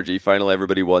BDS energy finally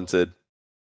everybody wanted.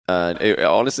 And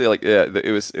honestly, like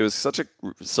it was such a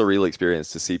surreal experience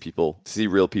to see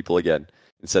real people again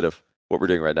instead of what we're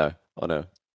doing right now on a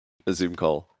Zoom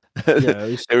call. Yeah,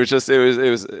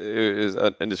 it was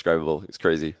indescribable. It's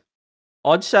crazy.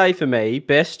 I'd say for me,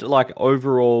 best like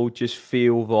overall just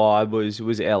feel vibe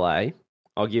was LA.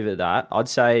 I'll give it that. I'd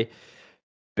say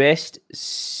best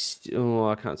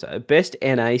best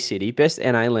NA city, best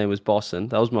NA LAN was Boston.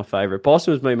 That was my favorite.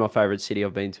 Boston was my favorite city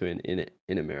I've been to in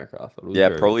America. I thought it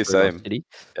was probably same. City.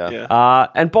 Yeah.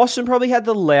 And Boston probably had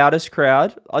the loudest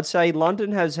crowd. I'd say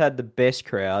London has had the best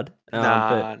crowd.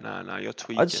 Nah, you're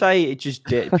tweaking. I'd say it's just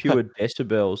pure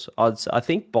decibels. I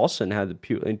think Boston had the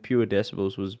pure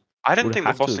decibels was. I didn't think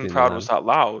the Boston crowd was that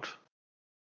loud.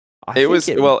 It was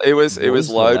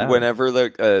loud whenever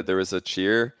there was a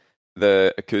cheer.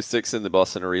 The acoustics in the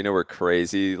Boston arena were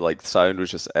crazy. Like sound was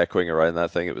just echoing around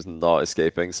that thing. It was not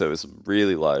escaping, so it was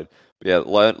really loud. But yeah,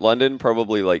 London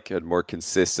probably like had more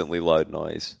consistently loud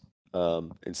noise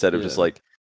instead of just like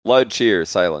loud cheer,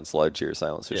 silence. Which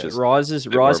is Rise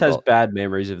has bad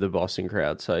memories of the Boston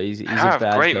crowd, so he's a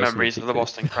bad great memories of the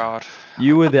Boston crowd.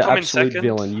 You were the absolute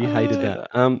villain. You hated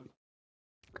that.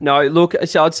 No, look,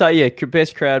 so I'd say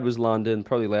best crowd was London,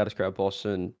 probably loudest crowd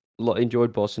Boston.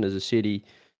 Enjoyed Boston as a city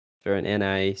for an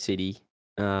NA city.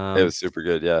 It was super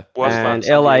good, yeah. And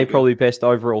LA probably best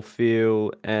overall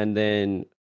feel, and then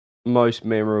most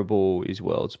memorable is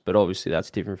Worlds. But obviously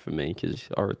that's different for me because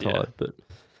I retired. But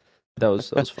that was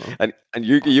fun. and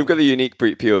you've got a unique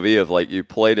POV of like you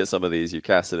played at some of these, you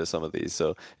casted at some of these,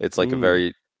 so it's like a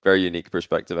very very unique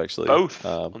perspective actually. Both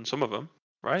on some of them,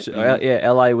 right? So,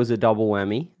 LA was a double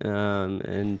whammy,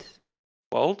 and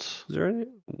Worlds. Is there any?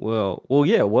 Well,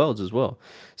 yeah, Worlds as well.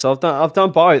 So I've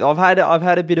done both. I've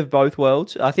had a bit of both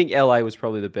Worlds. I think LA was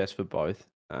probably the best for both.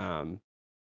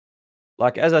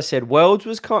 Like as I said, Worlds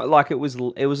was kind of like it was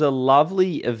a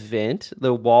lovely event.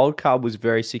 The wild card was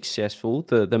very successful.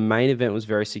 The main event was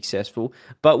very successful,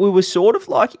 but we were sort of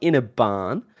like in a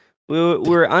barn. We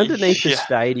were underneath the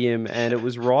stadium, and it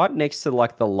was right next to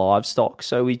like the livestock.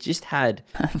 So we just had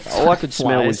all I could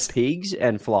smell was pigs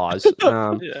and flies.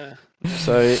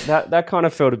 So that kind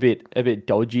of felt a bit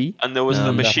dodgy. And there was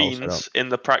the machines in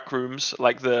the prac rooms,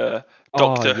 like the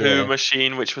Doctor Who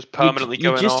machine, which was permanently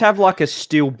going off. You just have like a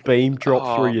steel beam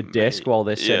drop through your desk while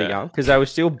they're setting up, because they were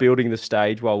still building the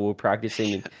stage while we were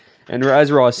practicing. And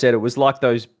as Rai said, it was like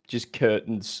those just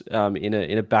curtains in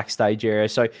a backstage area.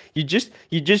 So you just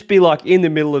be like in the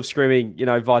middle of screaming,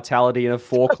 Vitality and a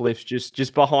forklift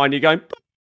just behind you going,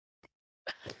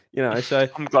 So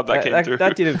I'm glad that came through.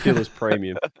 That didn't feel as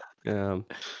premium.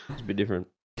 It's a bit different.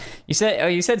 You said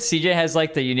CJ has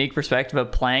like the unique perspective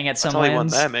of playing at some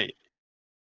LANs. There, mate.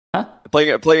 Huh?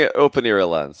 Playing at open era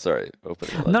LAN. Sorry, open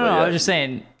era LAN. No, I was just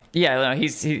saying. Yeah,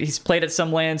 he's played at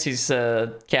some LANs. He's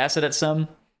casted at some.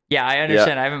 Yeah, I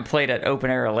understand. I haven't played at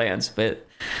open era LANs, but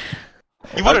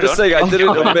I'm just saying I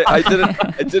didn't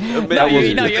admit. No,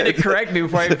 you had to correct me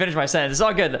before I even finish my sentence. It's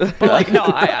all good. But like, no,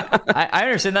 I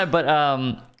understand that. But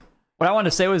what I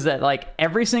wanted to say was that like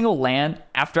every single LAN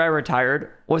after I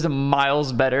retired was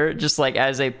miles better, just like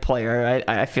as a player.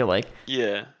 I feel like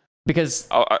because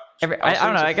I don't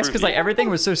know. I guess because like everything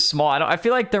was so small. I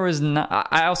feel like there was not.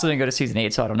 I also didn't go to season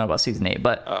 8, so I don't know about season 8.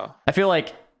 But I feel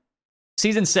like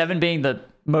season 7 being the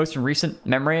most recent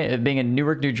memory of being in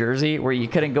Newark, New Jersey, where you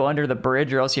couldn't go under the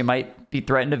bridge or else you might be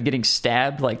threatened of getting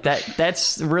stabbed. Like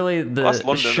that's really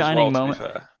the shining moment.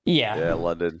 Yeah,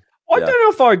 London. I don't know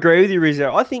if I agree with you,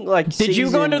 Rizzo. I think like did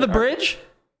you go under the bridge?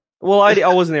 Well, I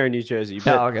wasn't there in New Jersey,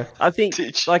 but okay. I think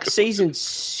like season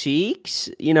 6,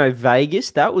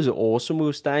 Vegas, that was awesome. We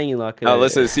were staying in like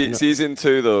season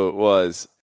 2 though was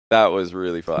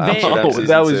really fun. Vegas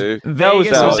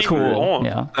was cool.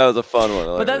 Yeah, that was a fun one.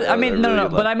 But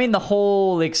that, but I mean the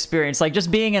whole experience, like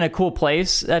just being in a cool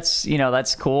place. That's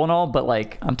that's cool and all. But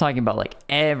like I'm talking about like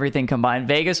everything combined.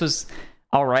 Vegas was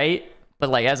all right, but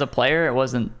like as a player, it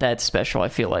wasn't that special. I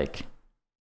feel like.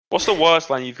 What's the worst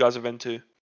LAN you guys have been to?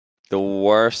 The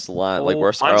worst LAN, like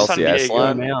worst RLCS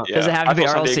LAN. Does it have to be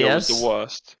RLCS? Was the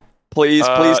worst. Please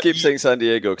keep saying San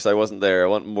Diego because I wasn't there. I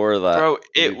want more of that. Bro,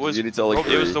 it was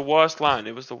the worst LAN.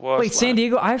 It was the worst. Wait, San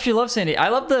Diego? I actually love San Diego. I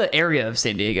love the area of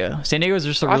San Diego. San Diego is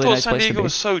just a really nice place to be. I thought San Diego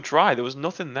was so dry. There was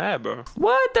nothing there, bro.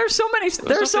 What? There's so many.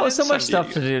 There's so much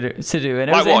stuff to do.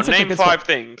 And like what? Name 5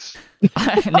 things.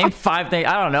 Name 5 things.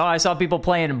 I don't know. I saw people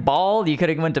playing ball. You could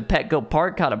have went to Petco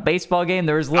Park, caught a baseball game.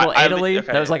 There was Little Italy.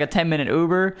 That was like a 10-minute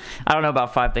Uber. I don't know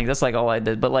about 5 things. That's like all I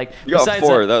did. But like, you got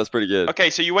 4. That was pretty good. Okay,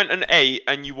 so you went an 8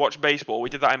 and you watched baseball. We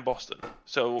did that in Boston.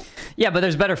 So yeah, but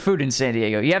there's better food in San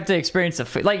Diego. You have to experience the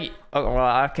food. Like,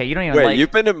 okay, you don't even. Wait, you've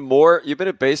been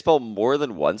to baseball more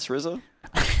than once, Rizzo?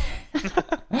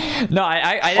 No,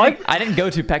 I didn't go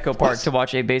to Petco Park to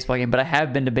watch a baseball game, but I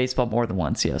have been to baseball more than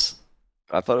once. Yes.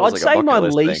 I thought it was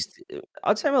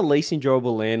I'd say my least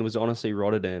enjoyable LAN was honestly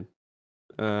Rotterdam.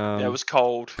 Yeah, it was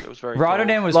cold. It was very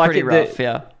Rotterdam cold. was pretty rough.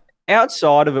 Yeah.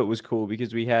 Outside of it was cool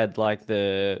because we had like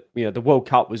the World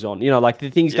Cup was on, like the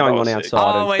things going on outside.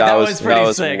 Oh wait, that was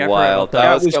pretty sick. Wild.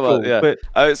 That was cool. Yeah. But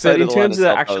in terms of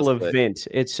the actual event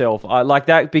itself, I like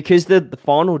that because the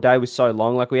final day was so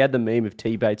long. Like we had the meme of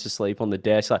T-Bates asleep on the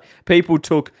desk. Like people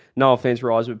took, no offense,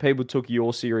 Rise, but people took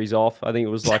your series off. I think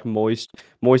it was like Moist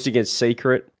against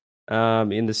Secret.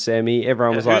 In the semi,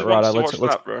 everyone was like, "Right,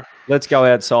 let's go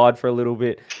outside for a little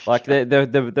bit." Like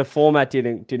the format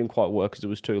didn't quite work because it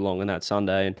was too long on that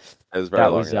Sunday, and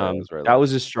that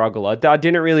was a struggle. I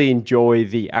didn't really enjoy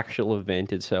the actual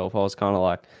event itself. I was kind of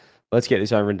like, "Let's get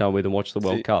this over and done with and watch the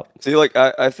World Cup." See, like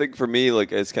I think for me,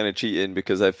 like it's kind of cheating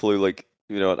because I flew like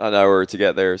an hour to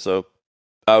get there, so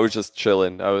I was just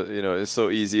chilling. I was, it's so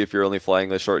easy if you're only flying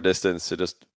the short distance to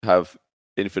just have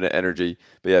infinite energy.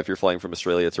 But yeah, if you're flying from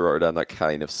Australia to Rotterdam, that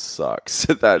kind of sucks.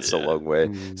 That's a long way.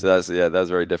 So that's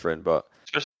very different. But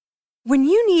When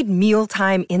you need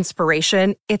mealtime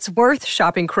inspiration, it's worth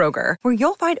shopping Kroger, where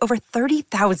you'll find over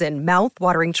 30,000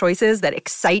 mouth-watering choices that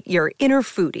excite your inner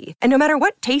foodie. And no matter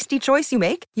what tasty choice you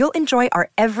make, you'll enjoy our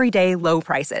everyday low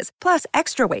prices, plus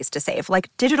extra ways to save,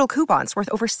 like digital coupons worth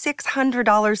over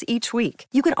 $600 each week.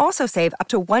 You can also save up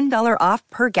to $1 off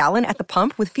per gallon at the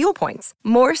pump with fuel points.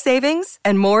 More savings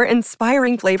and more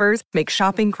inspiring flavors make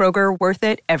shopping Kroger worth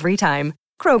it every time.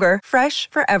 Kroger, fresh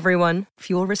for everyone.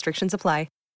 Fuel restrictions apply.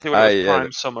 It was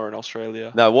prime summer in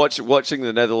Australia. Now, watching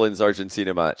the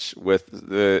Netherlands-Argentina match we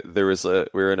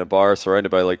were in a bar surrounded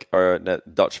by like our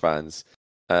Dutch fans,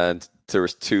 and there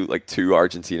was two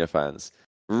Argentina fans.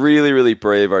 Really, really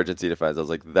brave Argentina fans. I was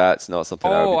like, that's not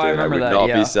something I would be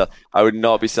doing. I would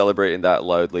not be celebrating that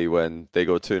loudly when they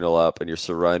go 2-0 up and you're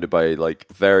surrounded by like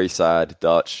very sad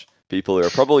Dutch people who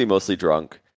are probably mostly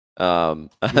drunk. Now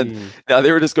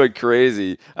they were just going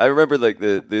crazy. I remember like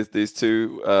these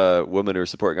two women who were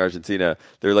supporting Argentina.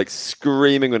 They're like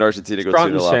screaming when Argentina goes 2-0 up.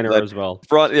 Front and center as well.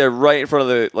 Right in front of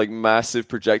the like massive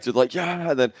projector. Like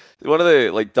And then one of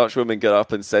the like Dutch women got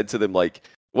up and said to them like,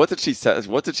 what did she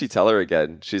tell her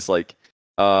again? She's like,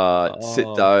 sit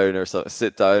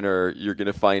down or you're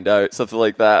gonna find out, something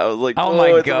like that. I was like, oh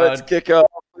my God, let's kick off.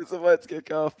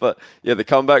 But yeah, the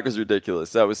comeback was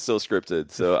ridiculous. That was so scripted.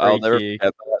 So I'll never forget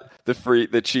that.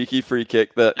 The cheeky free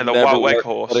kick that never worked,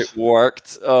 but it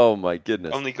worked. Oh my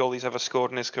goodness! Only goal he's ever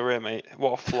scored in his career, mate.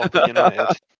 What a flop at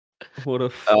United! What a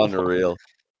flop. Unreal.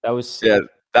 That was sick.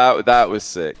 That was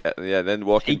sick. Yeah, then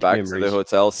walking back to the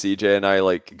hotel, CJ and I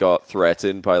like got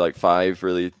threatened by like 5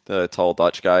 really tall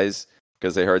Dutch guys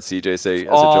because they heard CJ say as a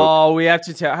joke. Oh, we have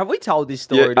to tell. Have we told this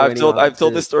story? Yeah, I've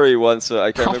told this story once. So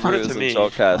I can't remember if it was on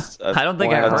Shotcast. I don't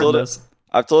think I've heard this.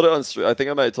 I've told it on. I think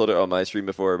I might have told it on my stream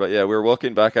before. But yeah, we were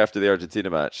walking back after the Argentina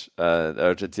match.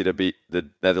 Argentina beat the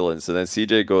Netherlands, and then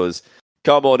CJ goes,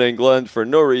 "Come on, England!" for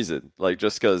no reason, like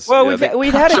just because. Well, we've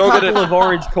had a couple of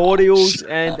orange cordials,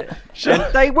 and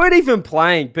they weren't even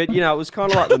playing. But it was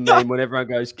kind of like the meme when everyone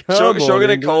goes, "Come on, Shogun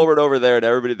and England." Colbert over there, and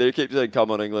everybody they keep saying,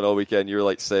 "Come on, England!" all weekend. You're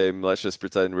like, "Same. Let's just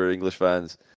pretend we're English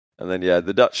fans." And then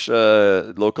the Dutch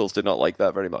locals did not like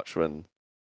that very much when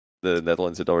the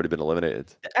Netherlands had already been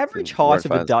eliminated. The average height of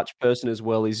a Dutch person as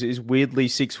well is weirdly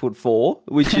 6'4",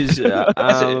 which is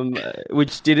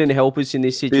which didn't help us in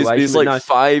this situation. These like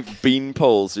 5 bean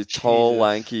poles, these tall,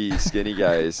 lanky, skinny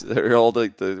guys. They're all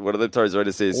like one of them tries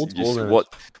to say is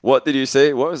what did you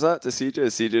say? What was that to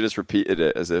CJ? CJ just repeated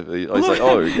it as if he's like,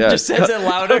 oh yeah, just says it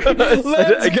louder.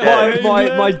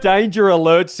 My danger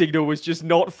alert signal was just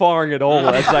not firing at all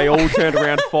as they all turned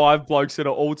around. 5 blokes that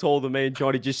are all taller than me and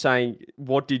Johnny just saying,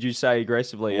 "What did you say?"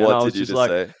 aggressively, and I was just like,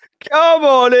 say? "Come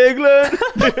on, England,"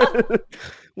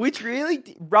 which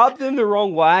really rubbed them the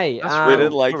wrong way. We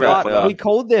didn't like that. No. We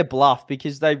called their bluff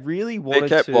because they really wanted to.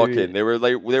 They kept walking. They were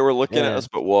looking at us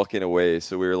but walking away.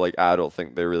 So we were like, I don't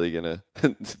think they're really gonna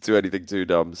do anything too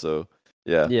dumb. So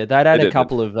yeah, they'd had a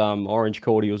couple of orange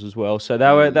cordials as well. So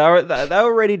they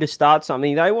were ready to start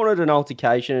something. They wanted an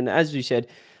altercation, and as you said,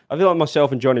 I feel like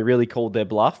myself and Johnny really called their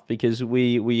bluff because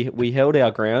we held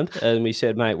our ground and we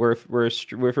said, "Mate, we're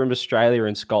from Australia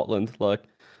and Scotland. Like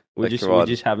we're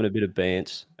just having a bit of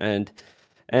bants." And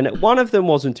one of them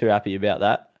wasn't too happy about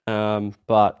that.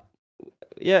 But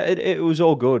yeah, it was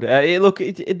all good.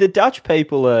 The Dutch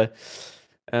people are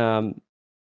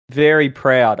very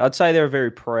proud. I'd say they're a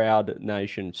very proud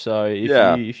nation. So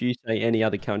if you say any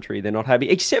other country, they're not happy,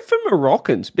 except for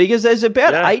Moroccans, because there's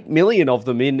about 8 million of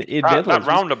them in Netherlands. That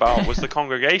roundabout was the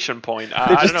congregation point.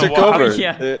 They just took over.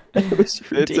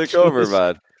 It took over,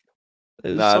 man.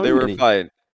 They were fine.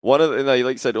 One of like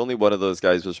I said, only one of those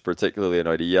guys was particularly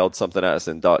annoyed. He yelled something at us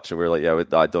in Dutch, and we were like, "Yeah,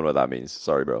 I don't know what that means.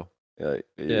 Sorry, bro."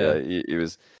 He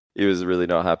was really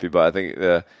not happy, but I think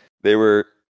they were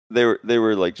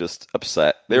like just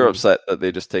upset. They were upset that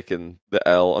they just taken the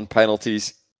L on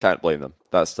penalties. Can't blame them.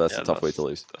 That's a tough way to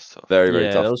lose. Tough. Very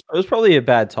tough. It was probably a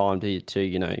bad time to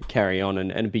carry on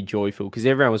and be joyful because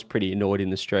everyone was pretty annoyed in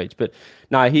the streets. But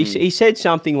no, he said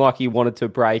something like he wanted to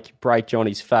break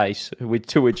Johnny's face,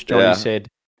 to which Johnny said,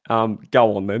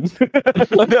 "Go on then."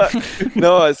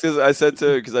 No, I said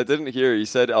to him because I didn't hear. He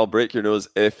said, "I'll break your nose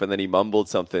if," and then he mumbled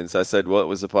something. So I said, "What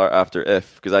was the part after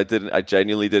if?" Because I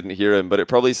genuinely didn't hear him, but it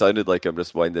probably sounded like I'm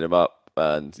just winding him up.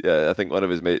 And yeah, I think one of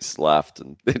his mates laughed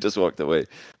and they just walked away.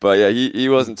 But yeah, he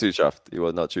wasn't too chuffed. He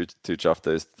was not too chuffed.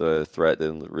 The threat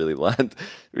didn't really land.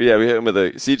 Yeah, we hit him with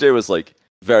CJ was like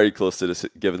very close to just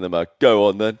giving them a "go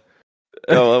on then."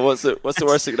 Oh, what's the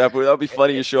worst that could happen? That'd be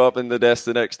funny. You show up in the desk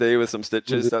the next day with some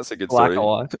stitches. That's a good story.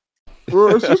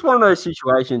 Well, it's just one of those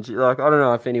situations. Like, I don't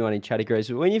know if anyone in chat agrees,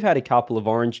 but when you've had a couple of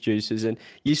orange juices and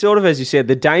you sort of, as you said,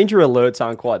 the danger alerts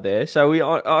aren't quite there. So we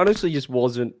honestly just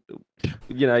wasn't.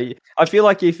 I feel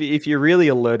like if you're really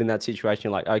alert in that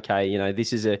situation, like, okay,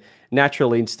 this is a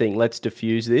natural instinct. Let's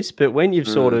diffuse this. But when you've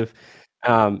sort of,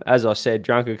 as I said,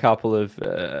 drunk a couple of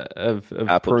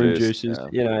prune juices,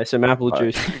 some apple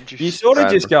juice, you sort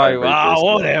of just go,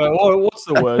 whatever. What's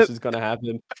the worst that's going to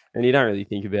happen? And you don't really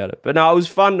think about it. But no, it was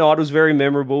a fun night. It was very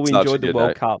memorable. We enjoyed the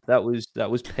World Cup. That was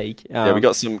peak. Yeah, we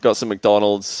got some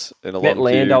McDonald's in a lot. Met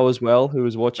Lando as well, who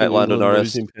was watching Lando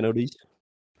losing penalties.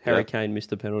 Hurricane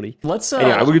missed a penalty. Let's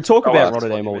anyway, we could talk about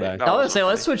Rotterdam all day. I was say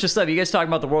let's switch this up. You guys talking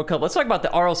about the World Cup. Let's talk about the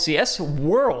RLCS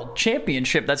World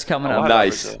Championship that's coming up.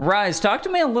 Nice. Rise, talk to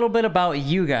me a little bit about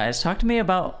you guys. Talk to me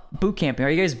about boot camping.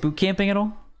 Are you guys boot camping at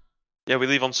all? Yeah, we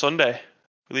leave on Sunday.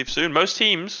 We leave soon. Most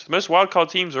wildcard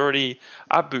teams are already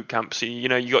at boot camp. So you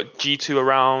got G2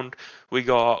 around. We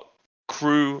got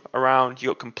Crew around. You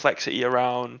got Complexity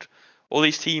around. All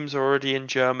these teams are already in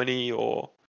Germany or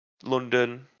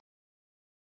London.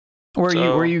 Where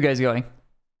are you guys going?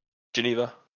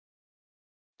 Geneva.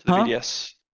 To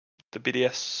the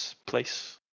BDS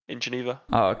place in Geneva.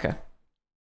 Oh, okay.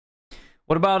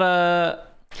 What about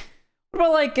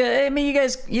like I mean, you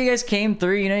guys came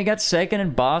through, you got second in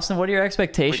Boston. What are your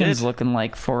expectations looking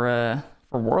like for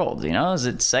Worlds? Is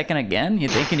it second again? You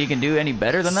thinking you can do any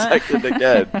better than that? Second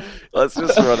again. Let's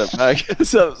just run it back. That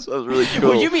was really cool.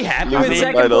 Would you be happy with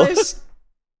second place?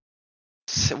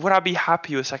 Would I be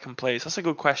happy with second place? That's a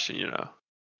good question,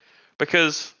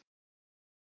 because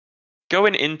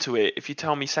going into it, if you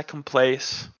tell me second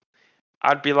place,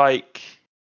 I'd be like,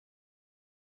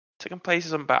 second place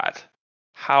isn't bad.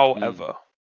 However,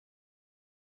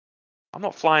 I'm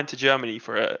not flying to Germany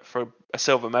for a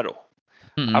silver medal.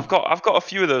 I've got a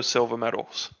few of those silver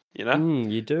medals.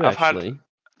 You do actually.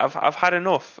 I've had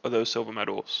enough of those silver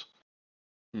medals.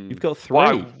 You've got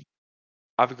 3.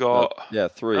 I've got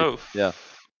 3.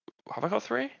 Have I got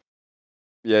 3?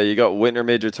 Yeah, you got Winter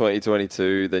Major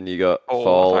 2022, then you got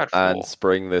Fall and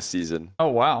Spring this season. Oh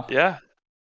wow! Yeah,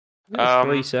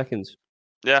 3 seconds.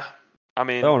 Yeah, I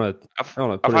mean, I don't want to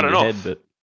put it in your head, but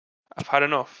I've had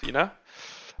enough. You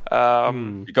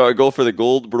gotta go for the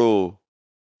gold, bro.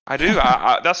 I do.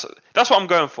 That's what I'm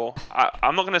going for.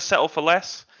 I'm not going to settle for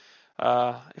less.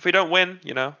 If we don't win,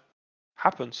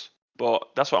 happens. But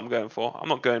that's what I'm going for. I'm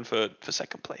not going for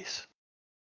second place.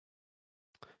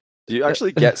 Do you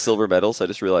actually get silver medals? I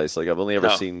just realized, I've only ever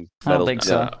seen medals. I don't think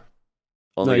so.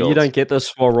 No, you don't get the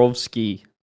Swarovski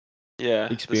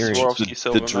experience. The Swarovski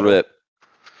silver the drip.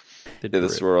 The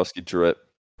Swarovski drip.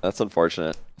 That's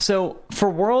unfortunate. So,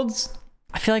 for Worlds,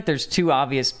 I feel like there's 2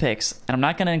 obvious picks, and I'm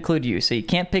not going to include you. So, you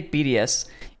can't pick BDS,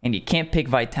 and you can't pick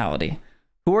Vitality.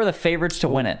 Who are the favorites to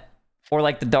win it? Or,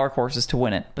 the dark horses to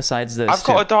win it, besides those I've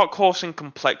got a dark horse in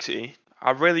Complexity.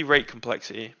 I really rate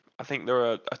Complexity. I think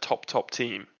they're a top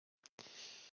team.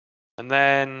 And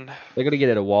then they're going to get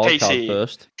it a wild card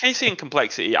first. KC and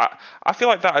Complexity. I feel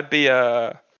like that'd be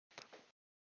an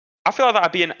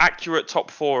accurate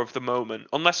top 4 of the moment,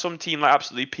 unless some team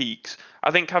absolutely peaks.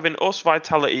 I think having us,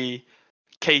 Vitality,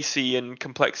 KC, and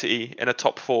Complexity in a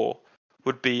top 4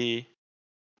 would be.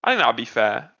 I think that'd be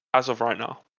fair as of right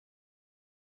now.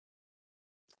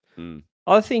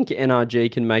 I think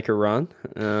NRG can make a run.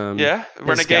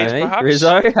 Renegades perhaps.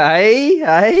 Rizzo,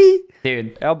 hey,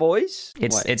 dude, our boys.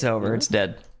 It's over. It's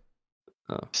dead.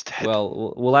 Oh. It's dead.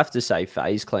 Well, we'll have to say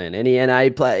FaZe Clan. Any NA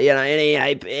play, any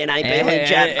NA in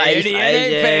chat. FaZe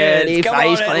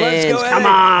Clans. Come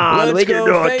on, we can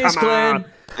do it. Come on,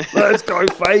 let's go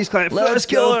FaZe Clan. Let's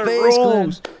go FaZe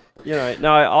Clan.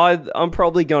 I'm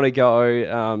probably going to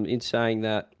go in saying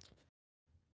that.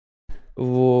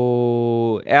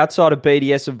 Ooh, outside of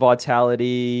BDS and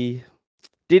Vitality,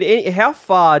 how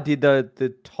far did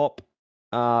the top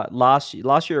last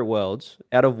year at Worlds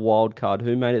out of wildcard?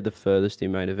 Who made it the furthest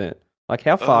in main event?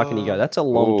 How far can you go? That's a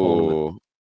long tournament.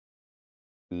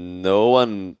 No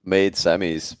one made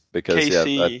semis because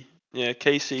KC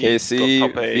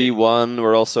KC V1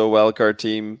 were also a wildcard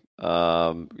team.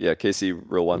 KC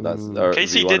real one.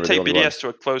 KC did take BDS to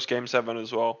a close game 7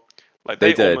 as well.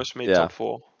 They almost made top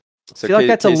 4. So I feel like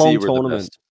that's a long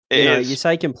tournament. You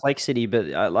say Complexity, but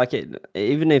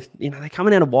even if they're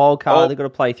coming out of wild card, they've got to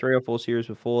play 3 or 4 series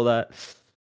before that.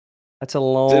 That's a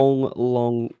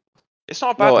long. It's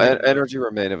not a bad. No, Energy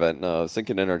were main event. No, I was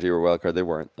thinking Energy were wild card. They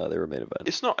weren't. No, they were main event.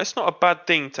 It's not a bad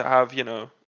thing to have. I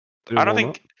don't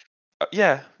think.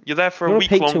 You're there for a week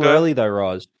peak longer. Too early though,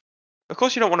 Rise. Of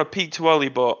course, you don't want to peak too early,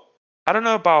 but I don't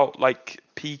know about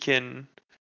peaking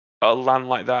a LAN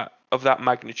like that. Of that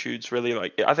magnitude's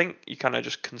really I think you kind of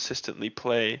just consistently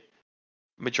play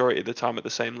majority of the time at the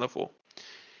same level.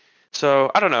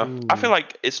 So I don't know. I feel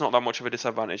like it's not that much of a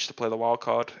disadvantage to play the wild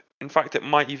card. In fact, it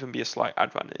might even be a slight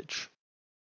advantage.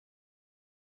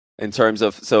 In terms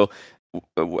of, so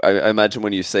I imagine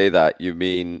when you say that, you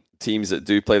mean teams that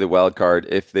do play the wild card,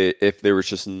 if there was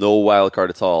just no wild card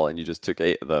at all and you just took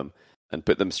 8 of them and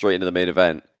put them straight into the main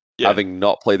event, having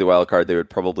not played the wild card, they would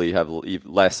probably have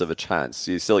less of a chance.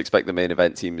 So you still expect the main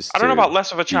event teams I don't know about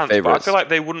less of a chance, favorites. But I feel like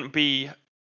they wouldn't be,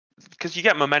 because you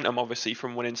get momentum obviously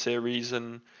from winning series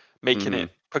and making it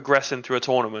progressing through a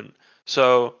tournament.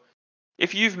 So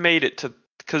if you've made it to,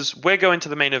 because we're going to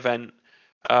the main event,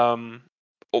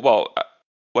 well,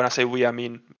 when I say we, I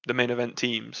mean the main event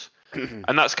teams.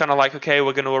 And that's kind of like, okay,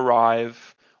 we're going to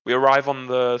arrive. We arrive on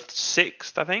the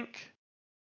 6th, I think,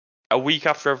 a week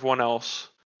after everyone else.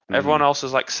 Everyone else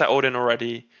is like settled in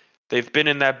already. They've been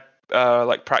in their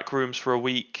like prac rooms for a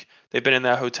week. They've been in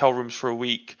their hotel rooms for a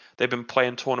week. They've been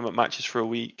playing tournament matches for a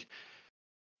week.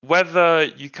 Whether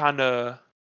you kind of,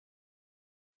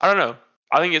 I don't know.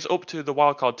 I think it's up to the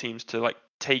wildcard teams to like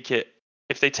take it.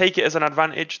 If they take it as an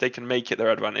advantage, they can make it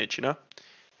their advantage, you know?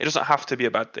 It doesn't have to be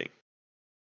a bad thing.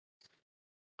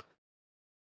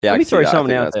 Yeah, Let me throw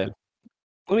something out there.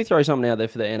 Let me throw something out there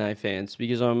for the NA fans,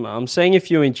 because I'm seeing a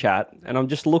few in chat, and I'm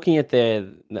just looking at their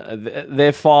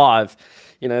 5.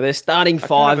 You know, their starting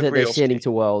 5 that they're sending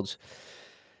to Worlds.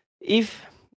 If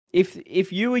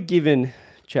you were given,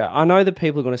 chat, I know that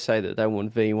people are going to say that they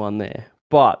want V1 there,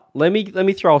 but let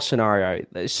me throw a scenario.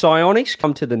 Psionics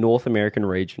come to the North American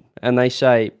region, and they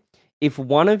say, if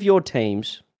one of your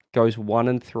teams goes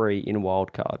 1-3 in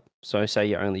wildcard, so say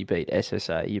you only beat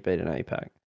SSA, you beat an APAC.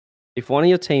 If one of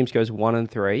your teams goes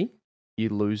 1-3, you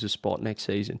lose a spot next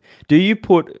season.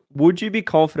 Would you be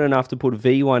confident enough to put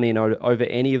V1 in over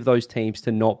any of those teams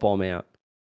to not bomb out?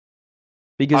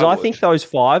 Because I think those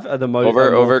 5 are the most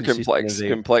over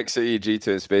complexity. G2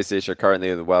 and Space Station are currently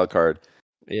in the wild card.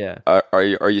 Yeah. Are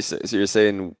you? So you're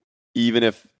saying even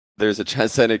if there's a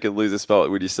chance that it could lose a spot,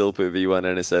 would you still put V1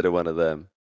 in instead of one of them?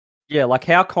 Yeah, like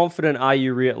how confident are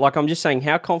you? Like I'm just saying,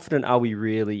 how confident are we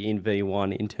really in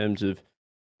V1 in terms of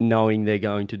knowing they're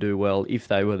going to do well if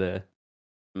they were there?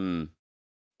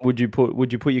 Would you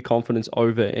put your confidence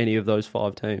over any of those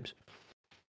 5 teams?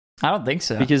 I don't think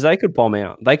so, because they could bomb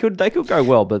out. They could go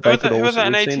well, but they could also. Who are the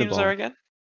NA teams there again?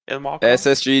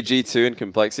 SSG, G2, and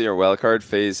Complexity are wildcard.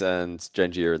 FaZe and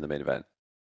Gen.G are in the main event.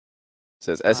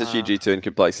 So it's SSG, G2, and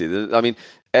Complexity. I mean,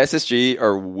 SSG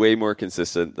are way more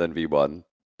consistent than V1.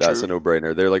 That's a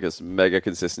no-brainer. They're like a mega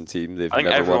consistent team. They've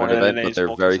never won an event, but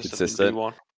they're very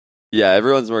consistent. Yeah,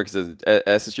 everyone's more consistent.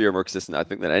 SSG are more consistent, I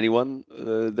think, than anyone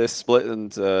this split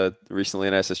and recently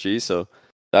in SSG. So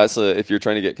that's if you're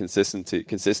trying to get consistent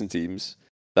teams,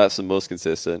 that's the most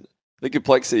consistent. The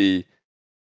Complexity,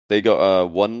 they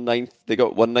got 1/9, they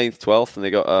got 1/9, 12th, and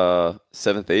they got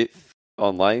 7th, 8th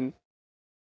online.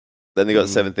 Then they got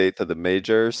 7th, 8th at the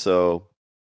major. So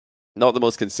not the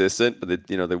most consistent, but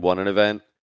they won an event.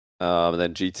 And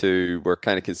then G2 were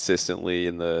kind of consistently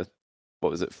in the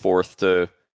 4th to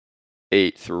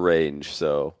 8th range.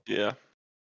 So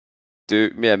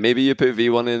maybe you put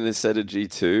V1 in instead of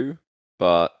G2,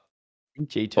 but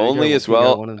G2 only as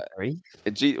well. 1 and 3.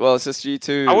 It's just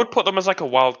G2. I would put them as like a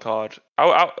wild card.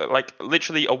 Like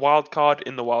literally a wild card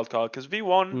in the wild card, because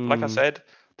V1, like I said,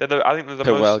 I think they're the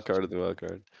most wild card of the wild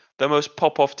card. The most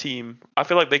pop-off team. I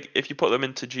feel like if you put them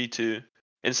into G2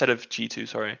 instead of G2,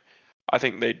 sorry, I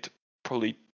think they'd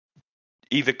probably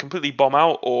either completely bomb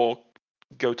out or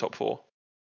go top 4.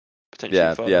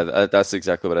 Potentially that's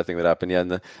exactly what I think would happen. Yeah,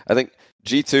 and I think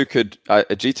G2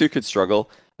 could struggle.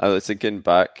 I was thinking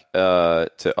back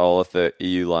to all of the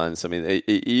EU LANs. I mean,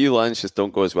 EU LANs just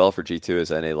don't go as well for G2 as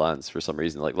NA LANs for some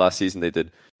reason. Like last season, they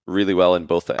did really well in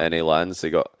both the NA LANs. They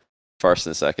got 1st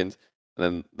and 2nd, and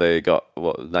then they got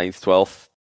 9th, 12th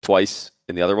twice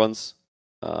in the other ones.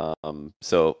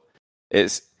 So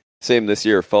it's same this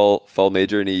year. Fall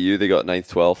major in EU, they got 9th,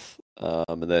 12th,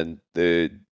 and then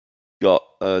they got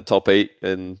top 8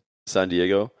 in San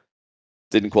Diego.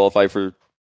 Didn't qualify for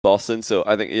Boston, so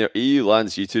I think EU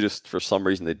LANs G2 just for some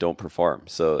reason they don't perform,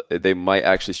 so they might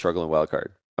actually struggle in wildcard.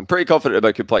 I'm pretty confident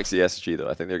about Complexity SSG though.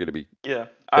 I think they're going to be fine.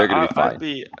 I'd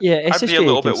be a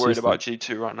little bit worried about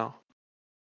G2 right now.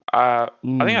 I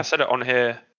think I said it on here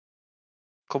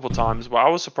a couple times, but I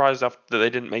was surprised that they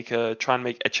didn't try and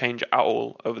make a change at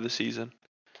all over the season.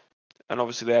 And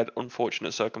obviously they had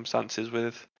unfortunate circumstances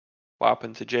with what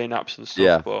happened to JNAPS and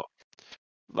stuff, but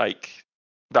like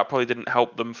that probably didn't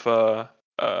help them for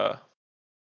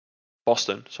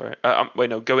Boston. Sorry,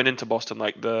 going into Boston,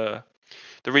 like the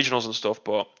regionals and stuff.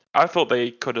 But I thought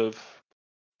they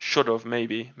should have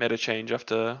maybe made a change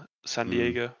after San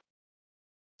Diego.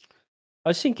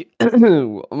 I think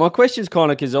my question is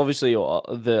kind of because obviously a lot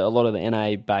of the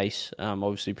NA base,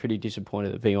 obviously pretty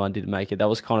disappointed that V1 didn't make it. That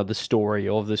was kind of the story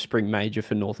of the spring major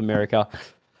for North America,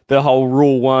 the whole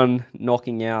Rule 1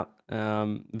 knocking out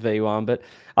V1. But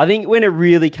I think when it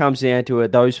really comes down to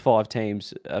it, those 5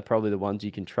 teams are probably the ones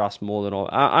you can trust more than all.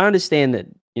 I understand that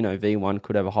V1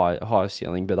 could have a higher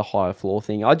ceiling, but the higher floor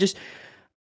thing. I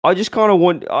just kind of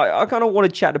want, I kind of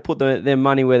wanted Chat to put their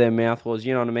money where their mouth was.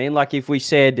 You know what I mean? Like if we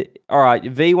said, all right,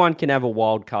 V1 can have a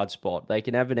wild card spot, they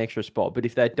can have an extra spot, but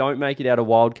if they don't make it out of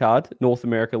wild card, North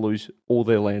America lose all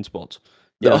their LAN spots.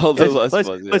 Yeah,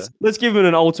 let's give them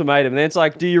an ultimatum. And then it's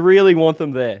like, do you really want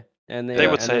them there? And they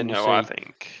would say no. I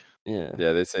think. Yeah,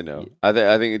 they say no. I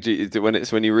think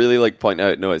when you really like point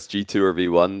out, no, it's G2 or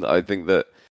V1. I think that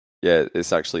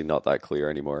it's actually not that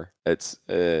clear anymore. It's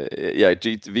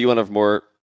V1 have more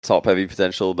top heavy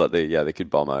potential, but they could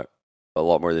bomb out a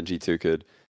lot more than G2 could.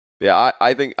 Yeah,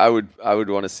 I think I would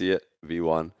want to see it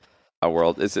V1 a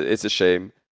world. It's a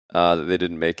shame that they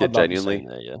didn't make it. Genuinely,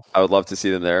 I would love to see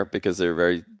them there because they're a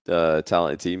very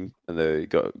talented team and they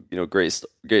got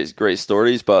great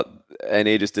stories. But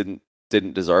NA just didn't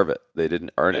deserve it. They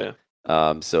didn't earn it.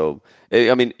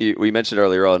 We mentioned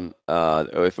earlier on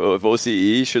if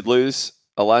OCE should lose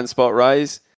a LAN spot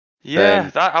rise. Yeah,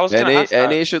 I was going to ask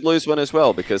that. NA should lose one as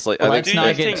well because let's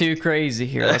not get too crazy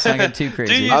here. Let's not get too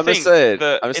crazy. I'm just saying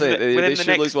they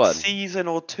should lose one. Season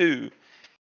or 2,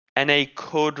 NA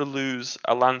could lose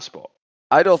a LAN spot.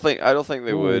 I don't think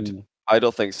they would. I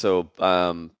don't think so.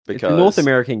 Because it's a North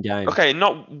American game. Okay,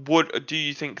 do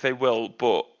you think they will?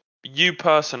 But you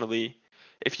personally,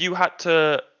 if you had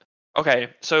to, okay,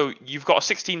 so you've got a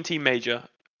 16-team major.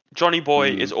 Johnny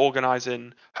Boy is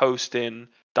organizing, hosting,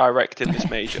 directing this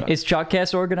major. Is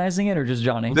Chalkcast organizing it or just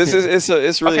Johnny?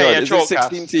 It's really hard. It's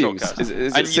 16 teams.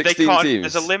 It's 16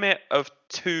 teams. There's a limit of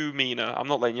 2 MENA. I'm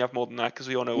not letting you have more than that because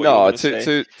we all know what you're going to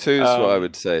say. Two is what I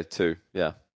would say. 2,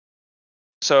 yeah.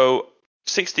 So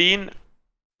 16.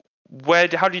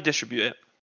 How do you distribute it?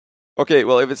 Okay,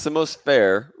 well, if it's the most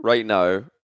fair right now,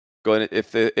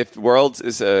 if Worlds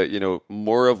is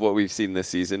more of what we've seen this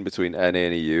season between NA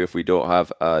and EU, if we don't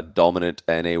have a dominant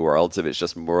NA Worlds, if it's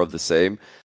just more of the same,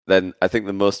 then I think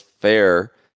the most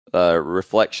fair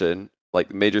reflection,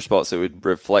 like major spots that would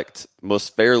reflect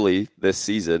most fairly this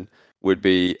season, would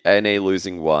be NA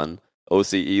losing 1,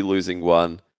 OCE losing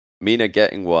 1, MENA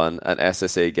getting 1, and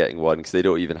SSA getting 1 because they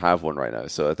don't even have one right now.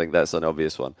 So I think that's an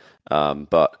obvious one.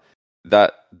 But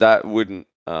that wouldn't.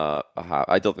 I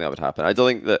don't think that would happen. I don't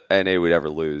think that NA would ever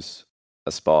lose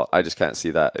a spot. I just can't see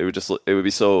that. It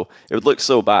would look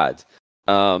so bad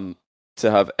to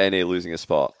have NA losing a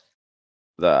spot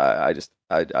that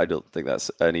I don't think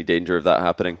that's any danger of that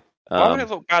happening. Why would it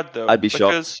look bad though? I'd be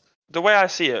shocked. Because the way I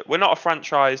see it, we're not a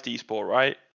franchised esport,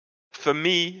 right? For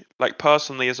me, like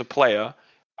personally as a player,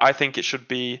 I think it should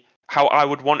be how I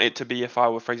would want it to be if I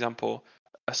were, for example,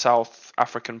 a South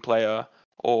African player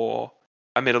or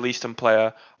a Middle Eastern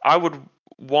player. I would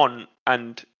want,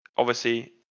 and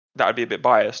obviously that would be a bit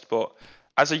biased, but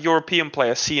as a European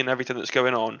player seeing everything that's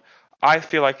going on, I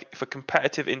feel like for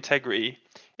competitive integrity,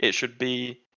 it should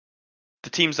be the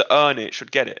teams that earn it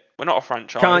should get it. We're not a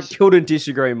franchise. Couldn't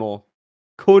disagree more.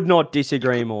 Could not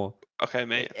disagree more. Okay,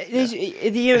 mate.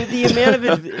 The amount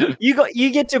of it, you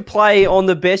get to play on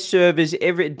the best servers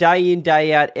every day in,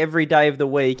 day out, every day of the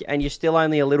week, and you're still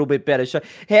only a little bit better. So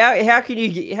how can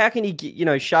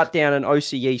you shut down an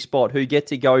OCE spot who get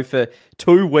to go for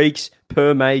 2 weeks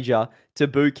per major to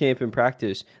boot camp and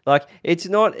practice? Like, it's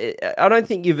not. I don't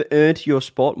think you've earned your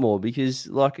spot more because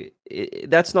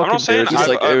that's not. I'm not saying it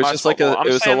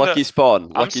was a lucky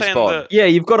spawn. Yeah,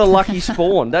 you've got a lucky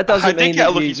spawn. That doesn't mean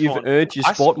that you've earned your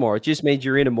spot more. It just means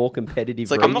you're in a more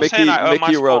competitive. I'm not saying I earn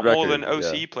my spot more than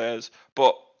OCE players,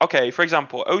 but okay. For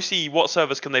example, OCE, what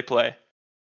servers can they play?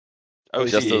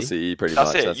 OCE. Just OCE, pretty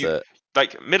much. That's it.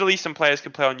 Like Middle Eastern players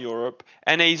can play on Europe.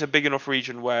 NA is a big enough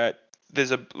region where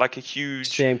there's a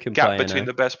huge gap between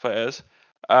the best players.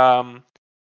 Sam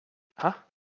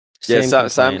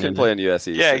can play in USE.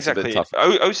 Yeah, exactly.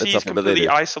 OCE is completely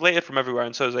isolated from everywhere,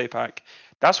 and so is APAC.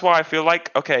 That's why I feel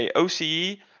like, okay,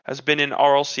 OCE has been in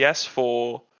RLCS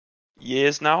for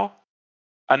years now,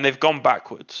 and they've gone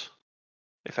backwards,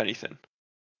 if anything.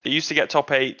 They used to get top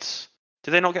 8s.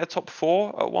 Did they not get a top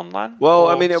 4 at one LAN? Well,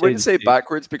 I mean, I wouldn't say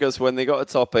backwards because when they got a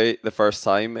top 8 the first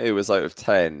time, it was out of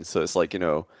 10. So it's like,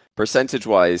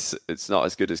 percentage-wise, it's not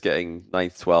as good as getting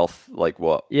 9th, 12th, like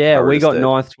what? Yeah, we got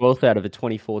 9th, 12th out of a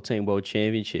 202014 World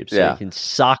Championship, so you can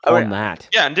suck on that.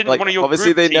 Yeah, and didn't one of your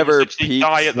obviously group they never teams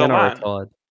die at the LAN?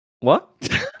 What?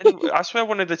 I swear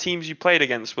one of the teams you played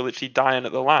against were literally dying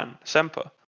at the LAN, Semper.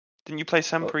 Didn't you play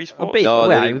Semper Esports? We beat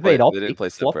Optic. They didn't play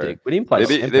Semper. We didn't play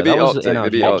Semper. They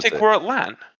beat Optic. Optic were at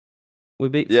LAN. We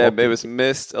beat. Yeah, Optic. it was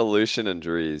Mist, Illusion, and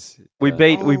Drees. We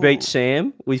beat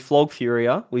Sam. We flogged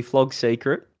Furia. We flogged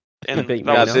Secret. And beat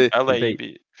that was Mina. LA. You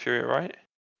beat Furia, right?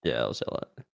 Yeah, that was LA.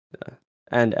 Yeah.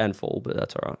 And Fall, but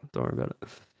that's all right. Don't worry about it.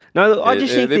 No, look, I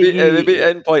just think they beat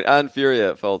Endpoint and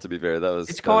Furia at Fall. To be fair,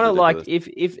 it's kind of like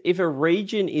if a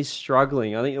region is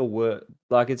struggling, I think it'll work.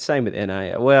 Like it's same with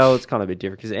NA. Well, it's kind of a bit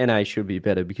different because NA should be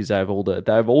better because they have all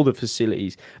the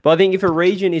facilities. But I think if a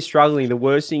region is struggling, the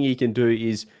worst thing you can do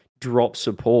is drop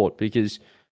support because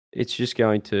it's just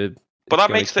going to. But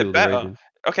that makes it better.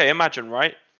 Okay, imagine,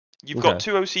 right? You've got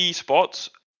 2 OCE spots.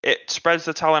 It spreads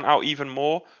the talent out even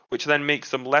more, which then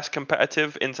makes them less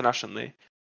competitive internationally.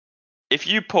 If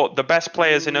you put the best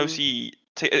players in OCE,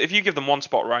 if you give them one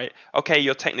spot, right? Okay,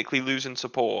 you're technically losing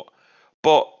support.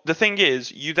 But the thing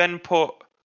is, you then put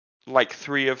like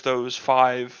 3 of those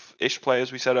 5-ish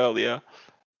players we said earlier.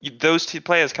 Those 2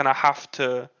 players kind of have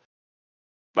to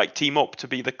like team up to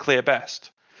be the clear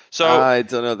best. So I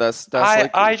don't know. That's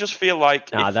I just feel like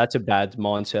that's a bad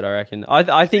mindset. I reckon.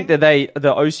 I think that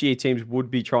the OCE teams would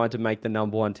be trying to make the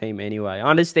number 1 team anyway. I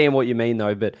understand what you mean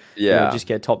though, but just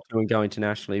get top 2 and go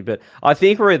internationally. But I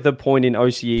think we're at the point in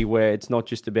OCE where it's not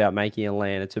just about making a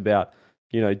LAN; it's about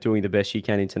doing the best you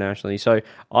can internationally. So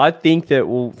I think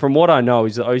that from what I know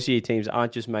is the OCE teams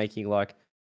aren't just making like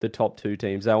the top 2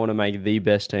 teams. They want to make the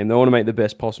best team. They want to make the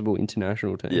best possible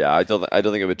international team. Yeah, I don't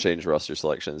think it would change roster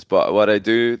selections. But what I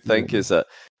do think is that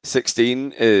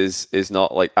 16 is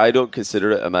not like, I don't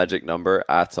consider it a magic number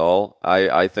at all.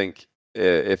 I think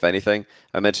if anything,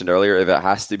 I mentioned earlier, if it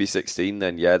has to be 16,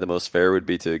 then yeah, the most fair would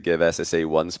be to give SSA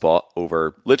 1 spot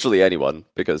over literally anyone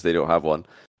because they don't have one.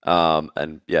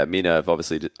 And yeah, Mina have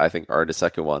obviously, I think, earned a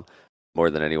second one more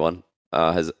than anyone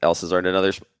has earned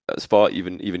another spot,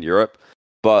 even Europe.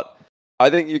 But I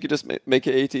think you could just make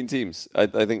it 18 teams. I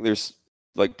think there's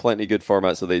like plenty good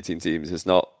formats with 18 teams. It's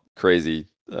not crazy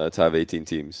to have 18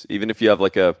 teams. Even if you have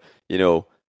like a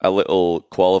little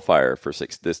qualifier for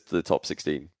the top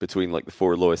 16 between like the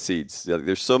 4 lowest seeds.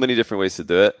 There's so many different ways to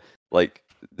do it. Like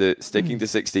the sticking to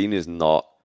 16 is not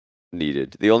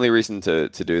needed. The only reason to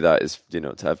do that is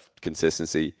to have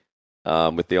consistency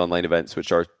with the online events,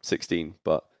 which are 16,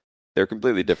 but they're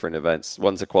completely different events.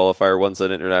 One's a qualifier, one's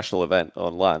an international event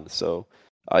on LAN. So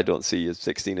I don't see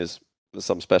 16 as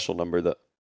some special number that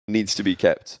needs to be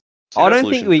kept. I don't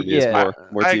think more teams.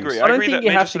 I agree. I don't think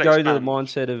you have to go to the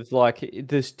mindset of like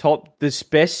this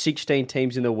best 16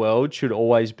 teams in the world should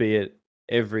always be at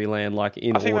every LAN like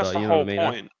in order. That's the whole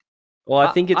point. Well,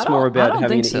 I think it's more about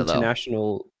having an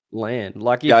international LAN.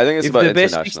 Like I think it's if about the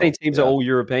best 16 teams are all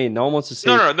European, no one wants to see.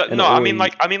 No. I mean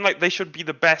like they should be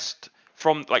the best.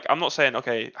 From like, I'm not saying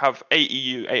have 8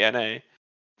 EU, 8 NA,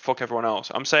 fuck everyone else.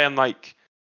 I'm saying like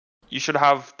you should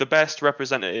have the best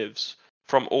representatives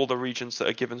from all the regions that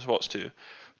are given spots to.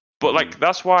 But like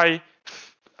that's why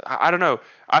I don't know.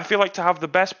 I feel like to have the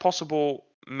best possible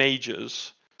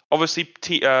majors. Obviously,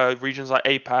 regions like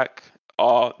APAC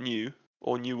are new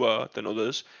or newer than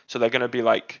others, so they're going to be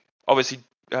like obviously.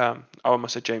 I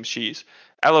almost said James Cheese.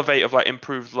 Elevate of like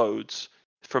improved loads.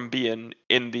 From being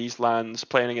in these LANs,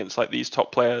 playing against like these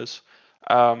top players,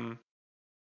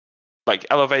 like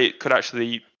Elevate could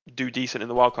actually do decent in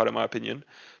the wildcard, in my opinion.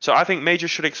 So I think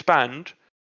majors should expand,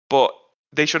 but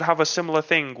they should have a similar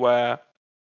thing where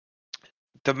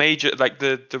the major, like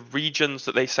the regions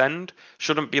that they send,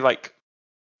 shouldn't be like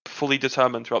fully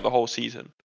determined throughout the whole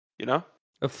season. A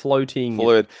floating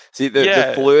fluid. See,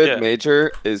 the fluid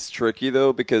major is tricky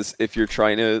though because if you're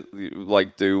trying to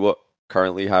like do what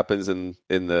currently happens in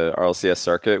the RLCS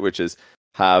circuit, which is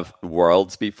have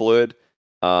worlds be fluid,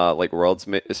 like worlds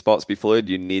spots be fluid,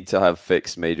 you need to have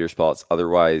fixed major spots.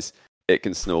 Otherwise, it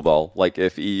can snowball. Like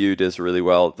if EU does really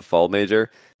well at the fall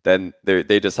major, then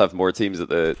they just have more teams at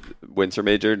the winter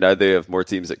major. Now they have more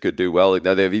teams that could do well. Like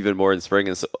now they have even more in spring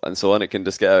and so on. It can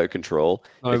just get out of control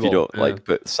if you don't like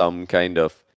put some kind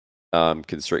of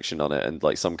constriction on it and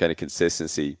like some kind of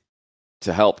consistency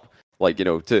to help. Like,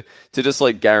 to just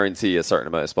like guarantee a certain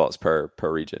amount of spots per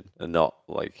region and not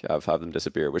like have them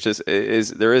disappear, which is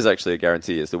there is actually a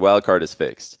guarantee is the wild card is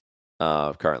fixed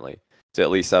currently to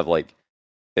at least have like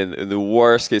in the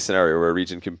worst case scenario where a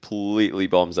region completely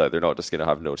bombs out, they're not just going to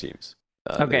have no teams.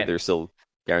 They're still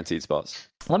guaranteed spots.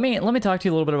 Let me talk to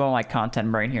you a little bit about my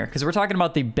content brain here because we're talking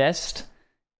about the best.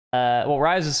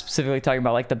 Rise is specifically talking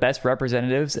about like the best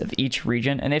representatives of each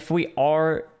region, and if we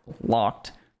are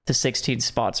locked to 16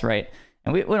 spots, right?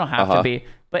 And we don't have to be,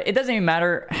 but it doesn't even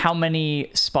matter how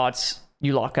many spots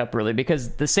you lock up really,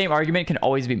 because the same argument can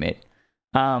always be made.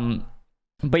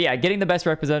 But yeah, getting the best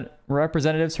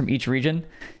representatives from each region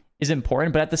is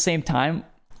important. But at the same time,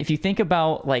 if you think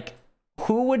about like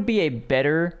who would be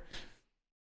better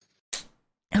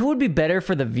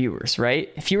for the viewers, right?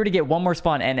 If you were to get one more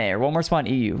spot in NA or one more spot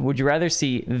in EU, would you rather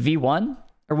see V1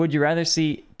 or would you rather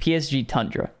see PSG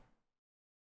Tundra?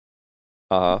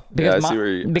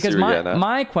 Because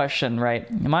my question, right?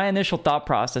 My initial thought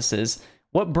process is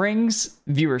what brings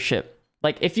viewership?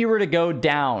 Like if you were to go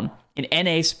down in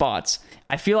NA spots,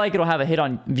 I feel like it'll have a hit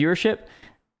on viewership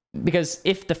because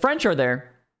if the French are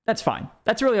there, that's fine.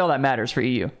 That's really all that matters for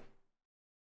EU.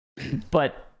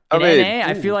 But in NA,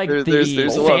 I feel like there's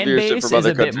fan base is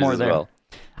a bit more there. Well.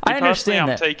 I understand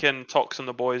that. I'm taking Tox and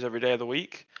the boys every day of the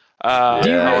week. Do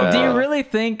you really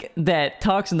think that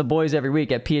Tox and the boys every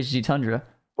week at PSG Tundra?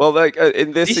 Well, like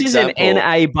in this example, is an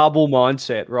NA bubble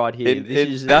mindset right here.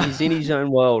 He's in his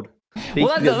own world.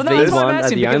 Well, that's what I'm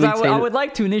asking because I would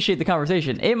like to initiate the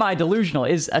conversation. Am I delusional?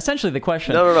 Is essentially the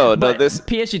question. No. This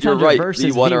PSG Tundra right.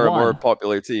 versus V1 are a more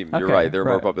popular team. Okay, you're right. They're a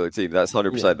more popular team. That's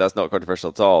 100%. Yeah. That's not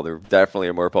controversial at all. They're definitely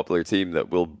a more popular team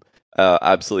that will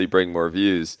absolutely bring more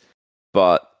views.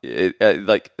 But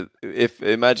if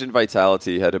imagine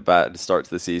Vitality had a bad start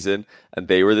to the season and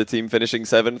they were the team finishing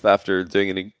 7th after doing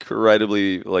an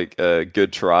incredibly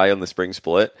good try on the spring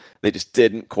split, they just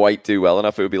didn't quite do well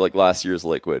enough. It would be like last year's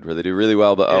Liquid, where they do really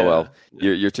well, but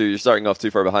you're starting off too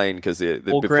far behind because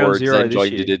before Zen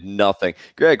joined, you did nothing.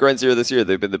 Yeah, Ground Zero this year,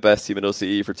 they've been the best team in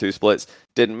OCE for 2 splits.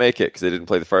 Didn't make it because they didn't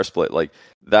play the first split. Like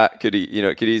that could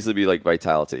it could easily be like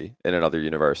Vitality in another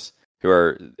universe, who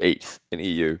are 8th in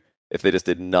EU. If they just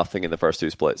did nothing in the first 2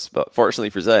 splits. But fortunately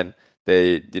for Zen,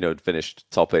 they finished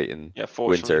top 8 in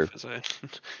winter.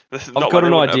 I've got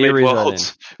an idea.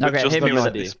 Hit me with an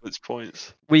idea.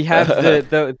 Points. We have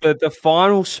the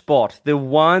final spot, the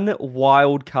one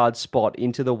wild card spot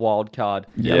into the wild card.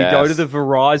 Yes. We go to the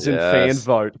Verizon fan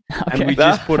vote, and we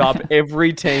just put up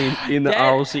every team in the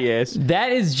RLCS.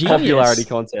 That is genius. Popularity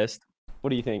contest. What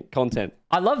do you think? Content.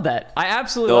 I love that. I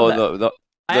absolutely love that. No.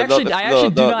 I actually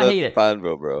do not hate it. Fan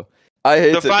vote, bro. I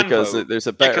hate it because there's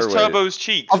a better way. Because Turbo's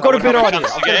cheeks. I've got a better idea.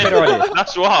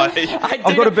 That's why.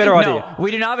 I've got a better idea. No,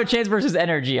 we do not have a chance versus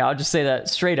Energy. I'll just say that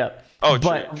straight up. Oh,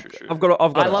 but true.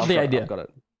 I love the idea. I've got it.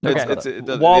 Okay.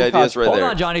 The idea's right there. Hold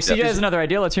on, Johnny. CJ has another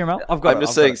idea. Let's hear him out. I'm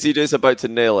just saying, CJ's about to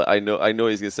nail it. I know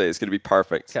he's going to say it's going to be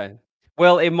perfect. Okay.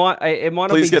 Well, it might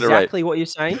not be exactly what you're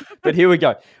saying, but here we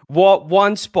go.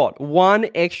 One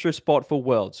extra spot for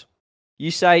Worlds.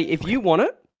 You say if you want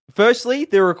it. Firstly,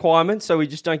 the requirement, so we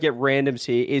just don't get randoms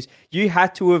here, is you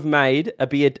had to have made a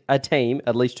team,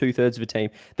 at least 2/3 of a team,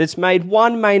 that's made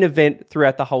one main event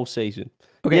throughout the whole season.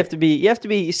 Okay. You have to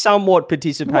be somewhat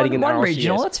participating in the RLCS. One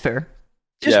regional, that's fair.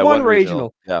 Just one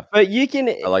regional. Yeah. But you can,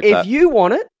 you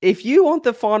want it, if you want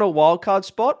the final wildcard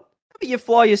spot, you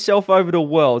fly yourself over to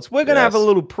Worlds. We're going to have a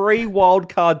little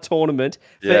pre-wildcard tournament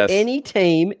for any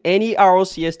team, any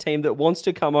RLCS team that wants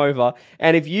to come over.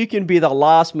 And if you can be the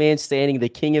last man standing, the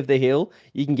king of the hill,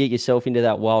 you can get yourself into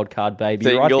that wildcard, baby.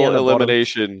 Single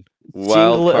elimination.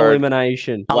 Single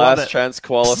elimination. Last chance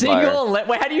qualifier.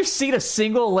 Wait, how do you seed a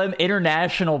single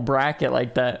international bracket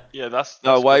like that? Yeah, that's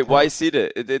why seed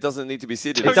it? It doesn't need to be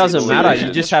seeded. It doesn't matter.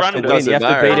 You just have to win. You have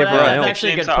to beat everyone else. That's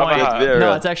actually a good point.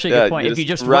 No, it's actually a good point. If you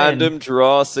just random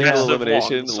draw, single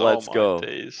elimination, let's go.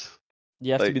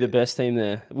 You have to be the best team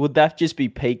there. Would that just be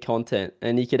peak content?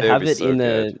 And you could have it in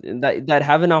they'd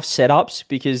have enough setups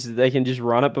because they can just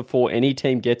run it before any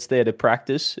team gets there to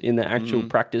practice in the actual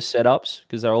practice setups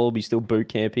because they'll all be still boot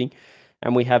camping.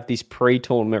 And we have this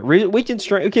pre-tournament.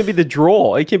 It can be the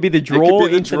draw. It can be the draw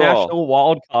international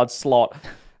wildcard slot.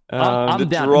 I'm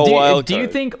down. Do you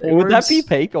think would that be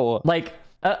peak or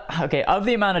okay? Of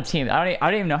the amount of teams, I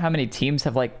don't even know how many teams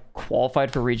have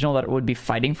qualified for regional that would be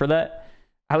fighting for that.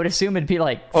 I would assume it'd be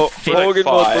Hogan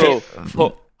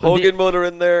Motor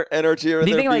in there, Energy in there.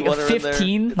 Do you think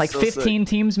 15, 15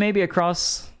 teams maybe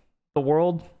across the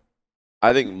world?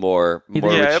 I think more. It'd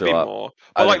be more.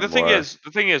 But the thing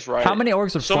is, right? How many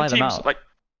orgs would fly them out?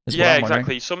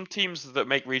 Exactly. Some teams that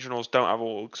make regionals don't have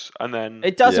orgs, and then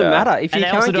it doesn't matter if you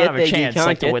can't get there. You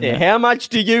can't get there. How much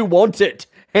do you want it?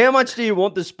 How much do you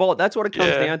want the spot? That's what it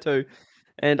comes down to.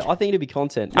 And I think it'd be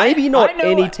content. Maybe not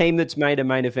any team that's made a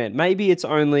main event. Maybe it's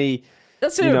only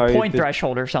that's a point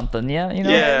threshold or something. Yeah,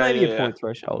 maybe a point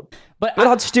threshold. But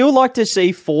I'd still like to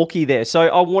see Forky there. So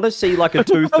I want to see a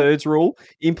 2/3 rule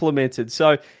implemented.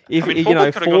 So if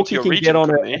Forky can get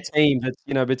on a team that's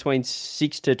between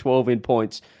 6 to 12 in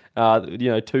points,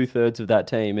 2/3 of that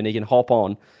team, and he can hop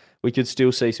on, we could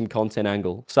still see some content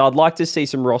angle. So I'd like to see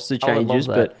some roster changes,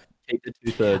 but Keep the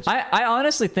 2/3. I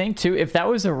honestly think, too, if that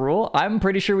was a rule, I'm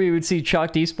pretty sure we would see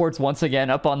Chalked Esports once again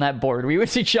up on that board. We would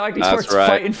see Chalked Esports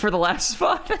fighting for the last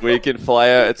spot. We can fly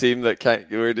out a team that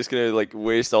can't. We're just going to like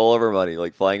waste all of our money,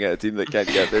 like flying out a team that can't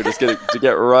get. They're just going to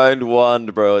get round one,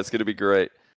 bro. It's going to be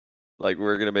great. Like,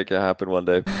 we're going to make it happen one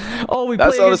day. Oh, we play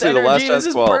against Energy. The last chance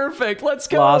this is perfect. Let's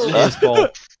go. Last chance call.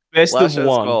 Best last of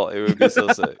one. Call. It would be so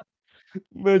sick.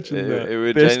 Imagine that. It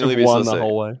would Best genuinely of be one so the sick.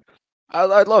 whole way.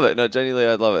 I'd love it. No, genuinely,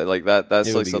 I'd love it. Like that's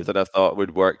like something good. I thought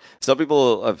would work. Some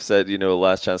people have said,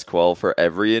 last chance qual for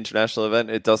every international event.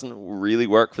 It doesn't really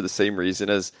work for the same reason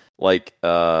as like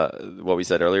what we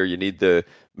said earlier. You need the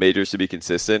majors to be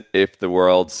consistent if the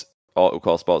world's auto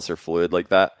qual spots are fluid like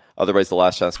that. Otherwise, the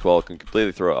last chance qual can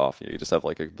completely throw it off. You just have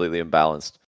like a completely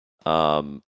imbalanced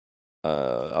amount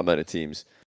of teams.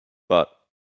 But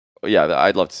yeah,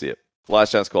 I'd love to see it.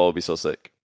 Last chance qual would be so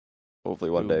sick. Hopefully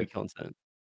one day. Content.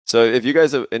 So if you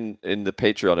guys are in the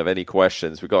Patreon have any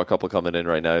questions, we've got a couple coming in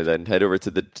right now, then head over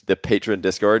to the Patreon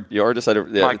Discord. You already decided.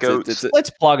 Yeah, let's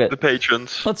plug it. The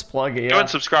patrons. Let's plug it, yeah. Go and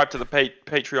subscribe to the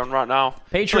Patreon right now.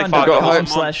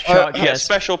 Patreon.com/Chalkcast. You get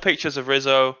special pictures of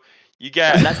Rizzo. You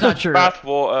get that's not true.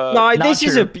 Bathwater. No, this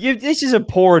is a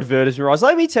poor advertisement, Ross.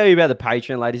 Let me tell you about the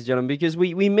Patreon, ladies and gentlemen, because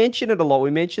we mention it a lot.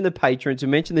 We mention the patrons, we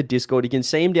mention the Discord. You can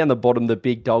see them down the bottom, the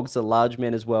big dogs, the large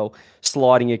men as well,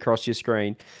 sliding across your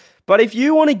screen. But if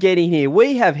you want to get in here,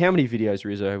 we have how many videos,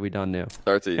 Rizzo, have we done now?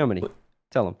 13. How many?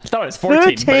 Tell them. I thought it was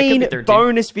 14, 13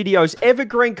 bonus videos,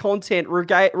 evergreen content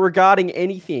regarding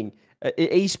anything.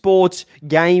 Esports,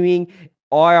 gaming,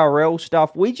 IRL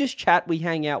stuff. We just chat, we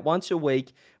hang out once a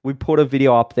week. We put a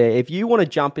video up there. If you want to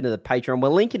jump into the Patreon, we're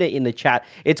linking it in the chat.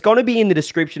 It's going to be in the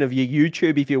description of your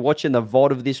YouTube. If you're watching the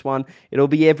VOD of this one, it'll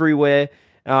be everywhere.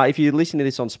 If you listen to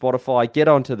this on Spotify, get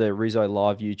onto the Rizzo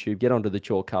Live YouTube, get onto the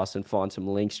Chalkcast and find some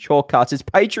links. Chalkcast, it's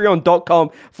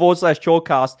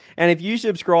patreon.com/Chalkcast. And if you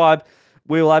subscribe,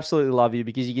 we'll absolutely love you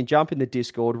because you can jump in the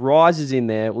Discord. Rise is in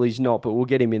there. Well, he's not, but we'll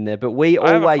get him in there. But we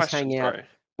always hang out. Sorry.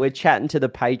 We're chatting to the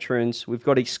patrons. We've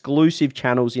got exclusive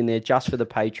channels in there just for the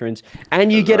patrons.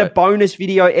 And you get a bonus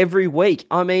video every week.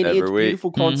 I mean, it's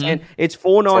beautiful content. Mm-hmm. It's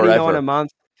 $4.99 a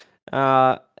month.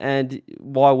 And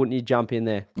why wouldn't you jump in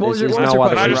there?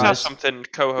 Can I just have something,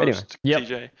 co-host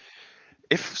TJ?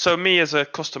 So me as a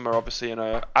customer, obviously,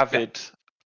 an avid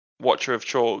watcher of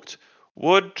Chalked,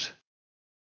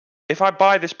 if I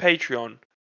buy this Patreon,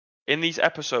 in these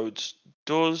episodes,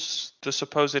 does the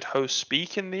supposed host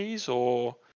speak in these,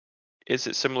 or is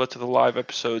it similar to the live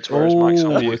episodes?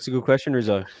 It's a good question,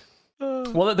 Rizzo.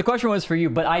 Well, the question was for you,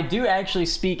 but I do actually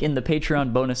speak in the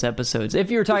Patreon bonus episodes.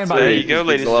 If you're talking about, there you go,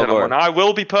 ladies and gentlemen. I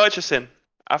will be purchasing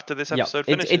after this episode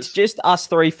finishes. It's just us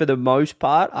three for the most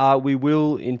part. We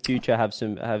will in future have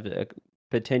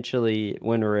potentially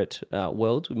when we're at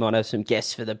Worlds, we might have some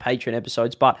guests for the Patreon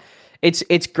episodes, but.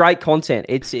 It's great content.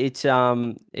 It's just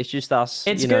us.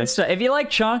 It's good stuff. If you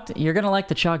like Chalked, you're gonna like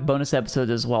the Chalked bonus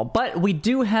episodes as well. But we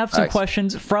do have some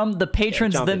questions from the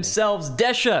patrons themselves.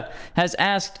 Desha has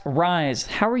asked Rise,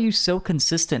 how are you so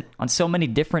consistent on so many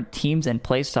different teams and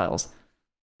play styles?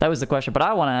 That was the question. But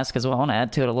I want to ask as well. I want to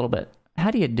add to it a little bit. How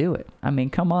do you do it? I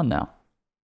mean, come on now.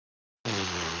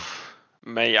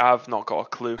 Mate, I've not got a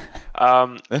clue.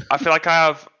 I feel like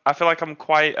I'm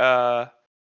quite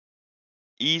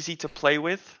easy to play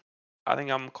with. I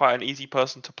think I'm quite an easy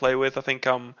person to play with. I think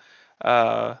I'm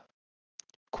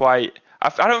quite.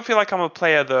 I don't feel like I'm a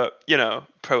player that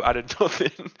pro added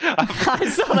nothing. I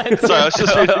saw that. Sorry, I was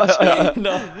just reading.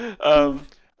 No.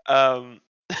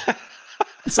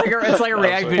 It's like a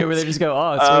React video where they just go,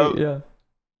 "Oh, sweet." Yeah.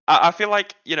 I feel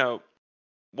like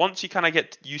once you kind of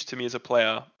get used to me as a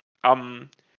player,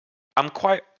 I'm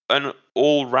quite an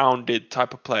all-rounded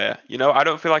type of player. I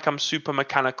don't feel like I'm super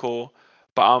mechanical.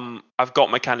 But I've got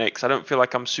mechanics. I don't feel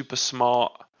like I'm super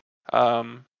smart,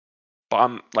 but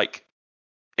I'm like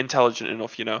intelligent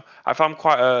enough. I find I'm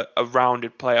quite a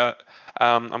rounded player.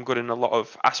 I'm good in a lot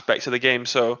of aspects of the game.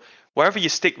 So wherever you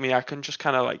stick me, I can just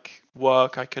kind of like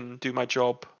work. I can do my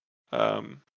job.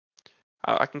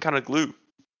 I can kind of glue,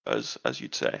 as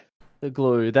you'd say. The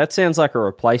glue. That sounds like a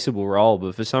replaceable role,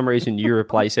 but for some reason you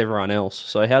replace everyone else.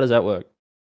 So how does that work?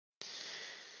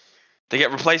 They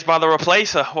get replaced by the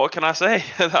replacer. What can I say?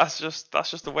 That's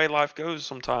just the way life goes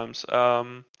sometimes.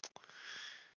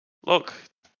 Look,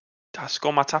 I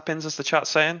score my tap-ins, as the chat's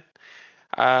saying.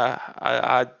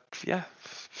 I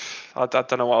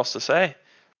don't know what else to say.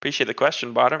 Appreciate the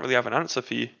question, but I don't really have an answer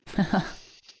for you.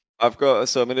 I'm going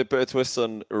to put a twist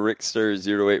on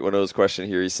Rickster0810's question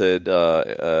here. He said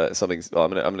something.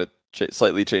 I'm going to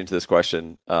slightly change this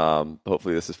question.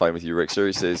 Hopefully this is fine with you, Rickster.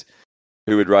 He says,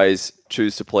 who would Rise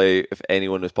choose to play if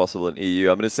anyone was possible in EU?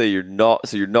 I'm going to say you're not.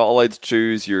 So you're not allowed to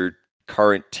choose your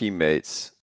current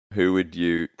teammates. Who would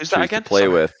you choose to play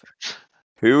with?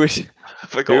 Who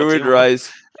would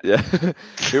Rise? Yeah,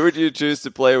 who would you choose to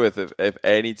play with if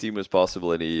any team was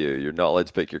possible in EU? You're not allowed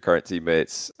to pick your current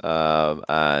teammates.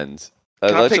 And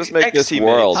let's just make this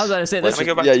world. I was going to say,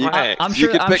 I'm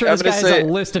sure this guy has a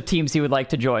list of teams he would like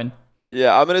to join.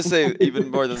 Yeah, I'm going to say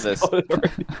even more than this.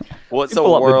 What's a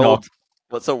world?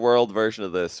 What's a world version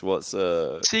of this? What's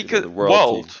world?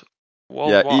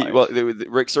 Worldwide. Yeah,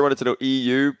 Rick Sir wanted to know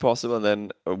EU possible and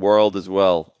then a world as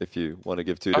well, if you want to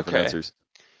give two different answers.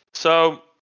 So,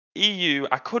 EU,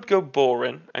 I could go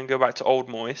boring and go back to Old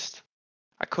Moist.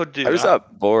 I could do How's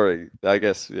that boring? I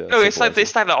guess, yeah. No, it's like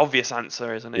the obvious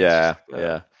answer, isn't it? Yeah,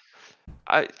 yeah.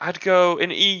 I'd go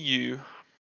in EU.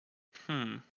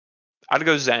 I'd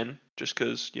go Zen, just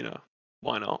because,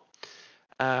 why not?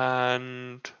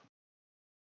 And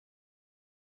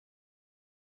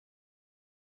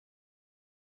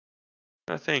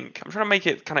I think I'm trying to make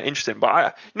it kind of interesting,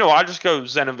 but I just go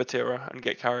Zen and Vatira and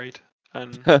get carried,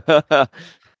 and yeah,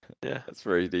 that's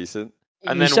very decent.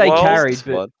 And you then say carried,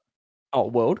 but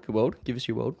world, give us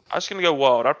your world. I was gonna go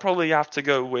world. I'd probably have to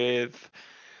go with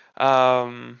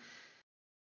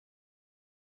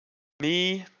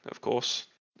me, of course.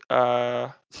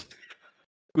 Good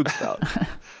start.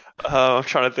 I'm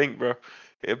trying to think, bro.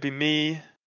 It'd be me.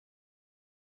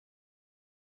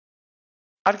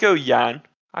 I'd go Yan.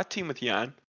 I'd team with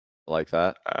Yan. Like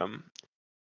that.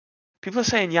 People are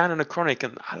saying Yan and a Chronic,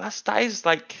 and that is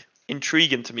like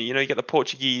intriguing to me. You get the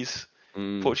Portuguese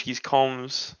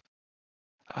comms.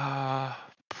 Oh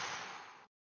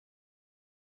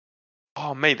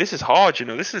mate, this is hard.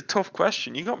 This is a tough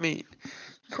question. You got me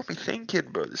thinking,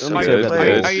 bro.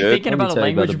 Are you thinking about a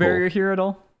language barrier here at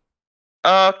all?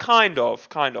 Kind of,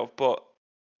 but.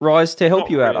 Rise, to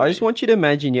help you out, really. I just want you to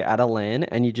imagine you're at a LAN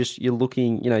and you're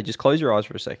looking, just close your eyes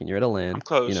for a second. You're at a LAN. I'm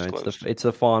close. It's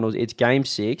the finals. It's game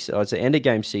 6. It's the end of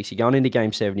game 6. You're going into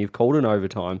game 7. You've called an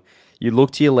overtime. You look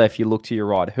to your left. You look to your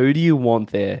right. Who do you want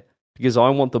there? Because I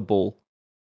want the bull.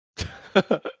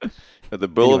 The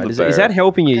bull and the bear. Is that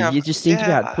helping you? You just think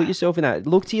about it. Put yourself in that.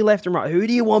 Look to your left and right. Who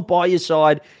do you want by your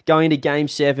side going into game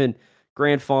 7,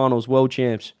 grand finals, world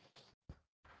champs?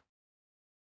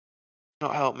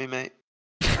 Not help me, mate.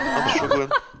 I'm struggling.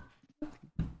 You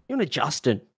want a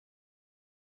Justin?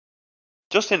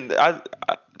 Justin, I'd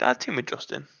team with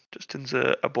Justin. Justin's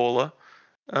a baller.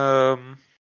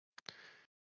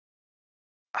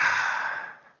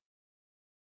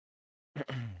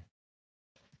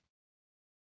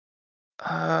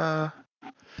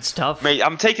 It's tough, mate.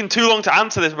 I'm taking too long to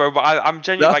answer this, bro. But I'm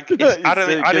genuinely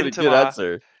adding to my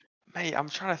answer. Mate, I'm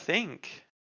trying to think.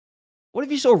 What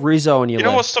if you saw Rizzo on your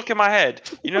left? What's stuck in my head?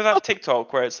 That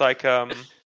TikTok where it's like I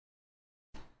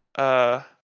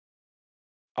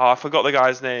forgot the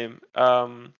guy's name.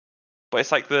 But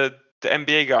it's like the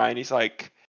NBA guy, and he's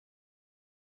like,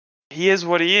 he is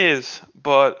what he is,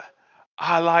 but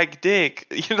I like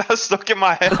dick. That's stuck in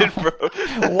my head, bro.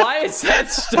 Why is that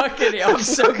stuck in you? I'm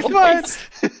so confused.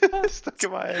 Stuck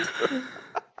in my head, bro.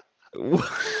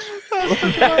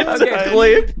 Okay,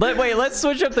 wait, let's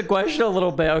switch up the question a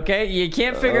little bit, okay? You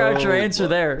can't figure out your answer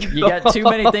there. You got too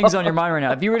many things on your mind right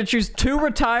now. If you were to choose 2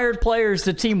 retired players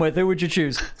to team with, who would you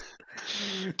choose?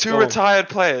 2 retired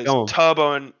players.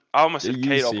 Turbo and... I almost said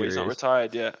K-Dog, but he's not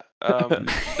retired yet.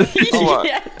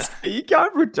 You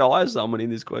can't retire someone in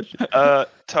this question.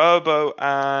 Turbo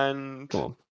and...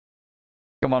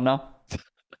 Come on now.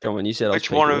 Come on, you said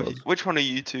which one of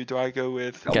you two do I go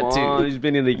with? Come on, he's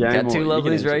been in the game. Got 2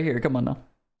 lovelies right here. Come on now.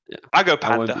 Yeah. I go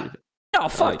Panda. Oh,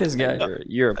 fuck this guy.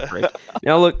 You're a prick.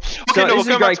 Now look, this is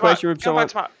a great question from someone.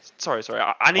 Sorry.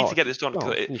 I need to get this done.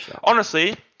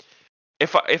 Honestly,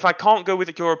 if I can't go with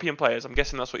the European players, I'm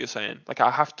guessing that's what you're saying. Like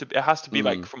it has to be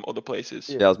like from other places.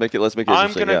 Yeah, let's make it.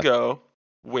 I'm gonna go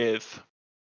with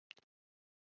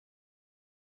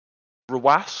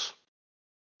Ruas.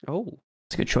 Oh,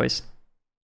 it's a good choice.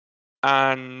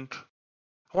 And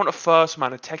I want a first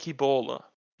man, a techie baller.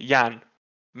 Yan.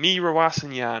 Me, Ruas,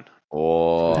 and Yan.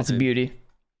 Oh, that's a beauty.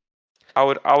 I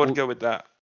would go with that.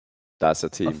 That's a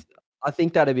team. I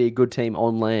think that'd be a good team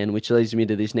on LAN, which leads me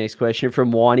to this next question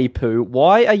from Whiny Poo.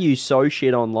 Why are you so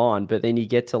shit online, but then you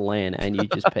get to LAN and you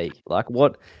just peak? Like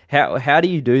what? How do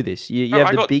you do this? You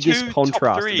have the biggest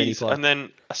contrast of any player. And then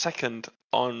a second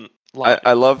on.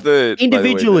 I love the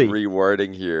individually the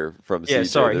rewording here from CJ.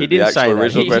 Sorry, he didn't say that. The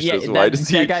original question is why does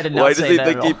he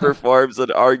think he performs an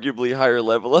arguably higher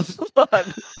level of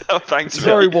LAN? Oh, thanks.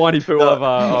 Sorry, Whiny Poo.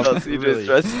 Honestly,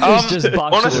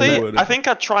 I think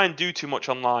I try and do too much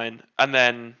online, and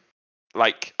then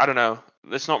I don't know.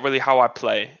 It's not really how I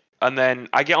play. And then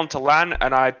I get onto LAN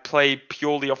and I play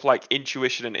purely off like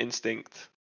intuition and instinct,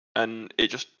 and it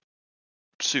just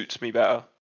suits me better,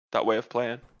 that way of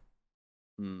playing.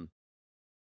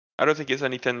 I don't think it's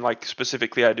anything like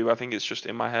specifically I do. I think it's just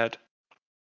in my head.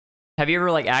 Have you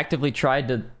ever like actively tried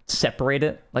to separate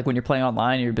it? Like when you're playing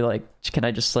online, you'd be like, can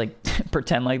I just like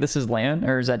pretend like this is LAN,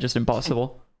 or is that just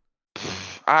impossible?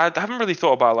 I haven't really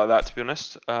thought about it like that, to be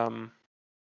honest.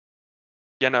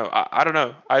 Yeah, no, I don't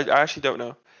know. I actually don't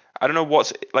know. I don't know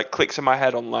what's like clicks in my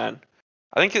head on LAN.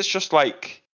 I think it's just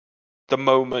like the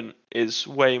moment is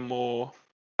way more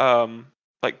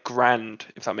like grand,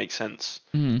 if that makes sense.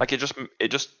 Like it just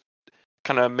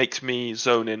kind of makes me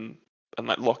zone in and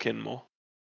like lock in more.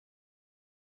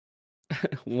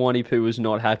 Whiny Poo was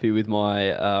not happy with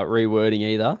my rewording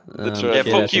either.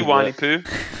 Fuck you, Whiny Poo.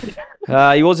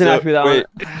 He wasn't happy with that one.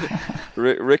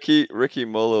 Ricky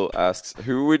Molo asks,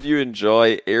 who would you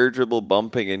enjoy air dribble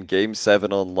bumping in Game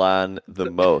 7 on LAN the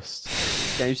most?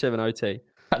 Game 7 OT.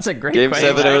 That's a great Game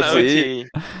question. 7 OT.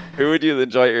 Who would you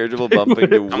enjoy air dribble bumping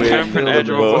to win the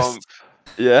most?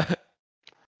 Yeah.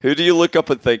 Who do you look up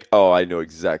and think, oh, I know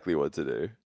exactly what to do?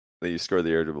 Then you score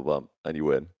the air dribble bump and you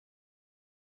win.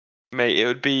 Mate,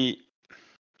 it'd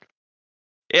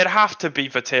have to be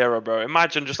Vatera, bro.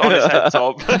 Imagine just on his head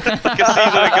top, like a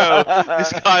season ago,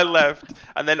 this guy left,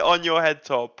 and then on your head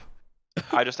top,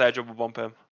 I just air dribble bump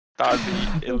him. That'd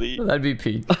be elite. That'd be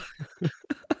peak.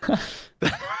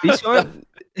 This one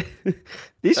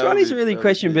is really a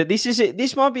question, but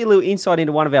this might be a little insight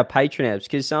into one of our Patreon apps,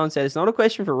 because someone said it's not a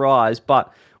question for Rise,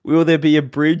 but will there be a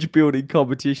bridge building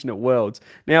competition at Worlds?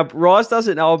 Now, Rise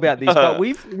doesn't know about this, but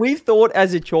we've thought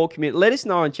as a chalk committee. Let us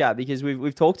know in chat, because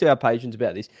we've talked to our patrons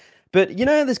about this. But you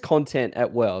know, there's content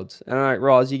at Worlds. And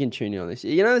Rise, you can tune in on this.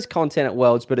 You know, there's content at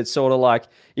Worlds, but it's sort of like,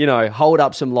 you know, hold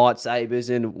up some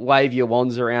lightsabers and wave your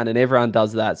wands around, and everyone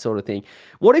does that sort of thing.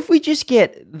 What if we just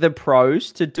get the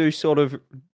pros to do sort of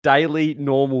daily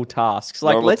normal tasks?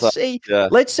 Like let's see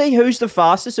who's the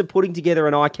fastest at putting together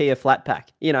an IKEA flat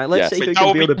pack. You know, let's see who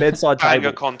can build a bedside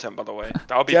table. Content, by the way.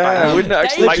 That would be wouldn't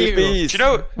actually be. Do you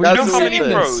know how many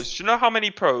pros? Do you know how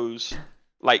many pros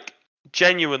like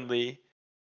genuinely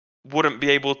wouldn't be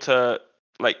able to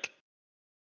like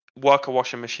work a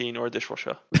washing machine or a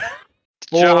dishwasher? Do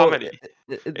you know how many?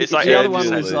 It's like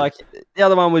the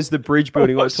other one was the bridge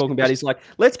building. What I was talking about is like,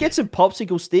 let's get some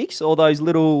popsicle sticks, or those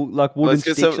little like wooden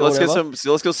sticks.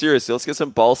 Let's go serious. Let's get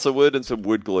some balsa wood and some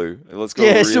wood glue, and let's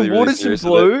go. Some wood and some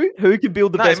glue. Who can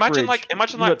build the best imagine bridge?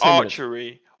 Imagine like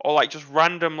archery, or like just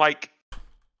random like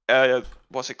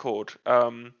what's it called?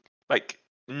 Like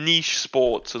niche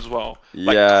sports as well.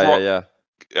 Like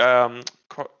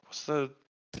what's the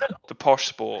posh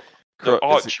sport?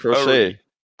 Crochet.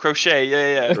 Crochet,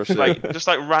 yeah. Crochet. Like just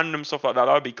like random stuff like that.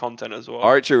 That would be content as well.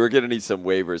 Archer, we're gonna need some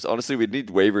waivers. Honestly, we'd need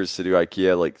waivers to do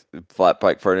IKEA like flat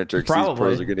pack furniture. Because these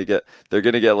pros are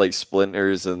gonna get like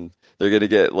splinters, and they're gonna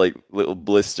get like little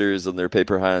blisters on their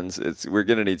paper hands. We're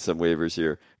gonna need some waivers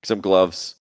here. Some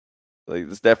gloves. Like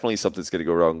there's definitely something's gonna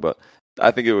go wrong, but I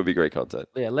think it would be great content.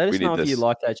 Yeah, let us know if you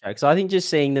like that, Jack. Because I think just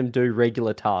seeing them do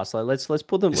regular tasks, like let's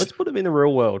put them in the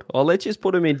real world, or let's just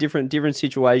put them in different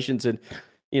situations and,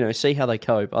 you know, see how they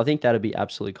cope. I think that'd be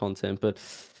absolute content. But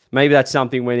maybe that's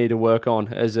something we need to work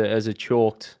on as the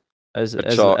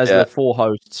four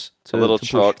hosts. A little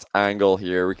chalked angle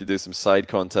here. We could do some side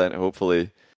content. Hopefully,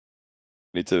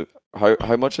 need to.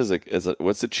 How much is it?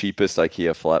 What's the cheapest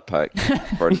IKEA flat pack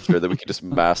furniture that we can just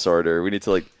mass order? We need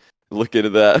to like look into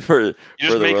that for. You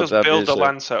just make us build the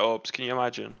LAN setups. Can you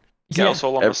imagine? Get us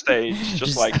all on the stage,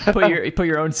 just like put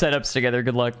your own setups together.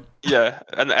 Good luck. Yeah,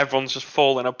 and everyone's just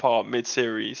falling apart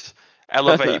mid-series.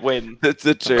 Elevate, win.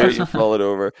 The chairs are falling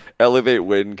over. Elevate,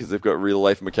 win, because they've got real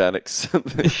life mechanics.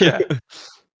 Yeah.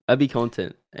 That'd be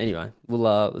content. Anyway,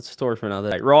 it's a story for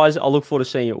another day. Rise, I look forward to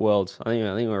seeing you at Worlds. I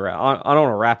think we're I don't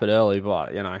want to wrap it early,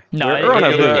 but you know. No, I'm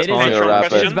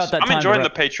enjoying the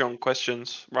Patreon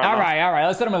questions. All right.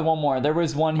 Let's start with one more. There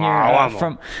was one here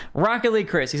from Rocket League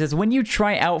Chris. He says, when you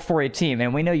try out for a team,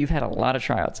 and we know you've had a lot of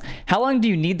tryouts, how long do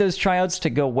you need those tryouts to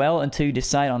go well until you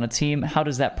decide on a team? How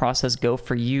does that process go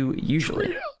for you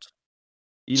usually?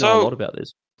 You know a lot about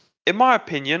this. In my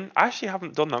opinion, I actually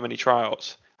haven't done that many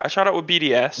tryouts. I tried out with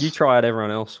BDS. You try out everyone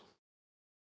else.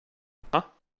 Huh?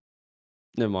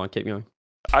 Never mind, keep going.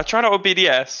 I tried out with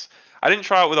BDS. I didn't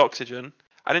try out with Oxygen.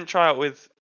 I didn't try out with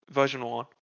version 1.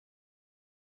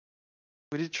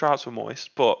 We did tryouts with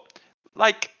Moist, but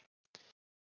like,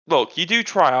 look, you do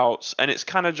tryouts, and it's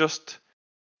kind of just,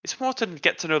 it's more to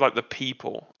get to know like the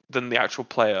people than the actual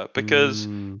player. Because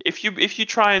if you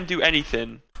try and do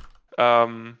anything,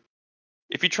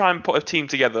 if you try and put a team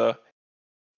together,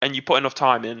 and you put enough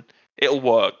time in, it'll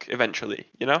work eventually.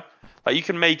 You know, like you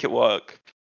can make it work,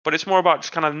 but it's more about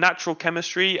just kind of natural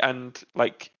chemistry and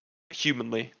like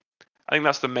humanly. I think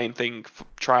that's the main thing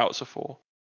tryouts are for.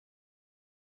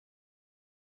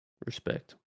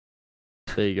 Respect.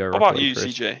 There you go. What about you,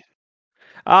 CJ?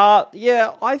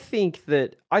 Yeah, I think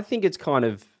it's kind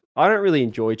of, I don't really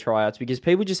enjoy tryouts because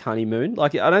people just honeymoon.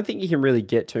 Like, I don't think you can really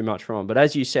get too much from them. But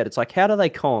as you said, it's like, how do they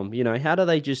calm? You know, how do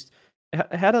they just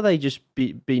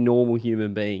be normal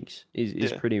human beings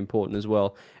is pretty important as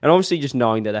well. And obviously just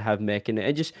knowing that they have mech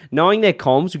and just knowing their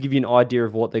comms will give you an idea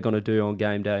of what they're going to do on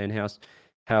game day and how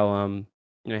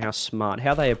smart,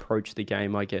 how they approach the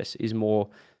game, I guess, is more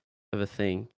of a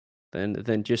thing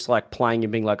than just like playing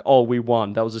and being like, oh, we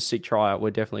won. That was a sick tryout. We're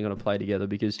definitely going to play together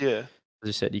because, as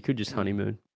I said, you could just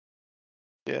honeymoon.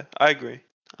 Yeah, I agree.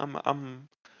 We're on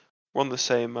the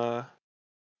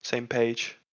same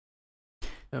page.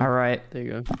 All right. There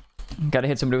you go. Got to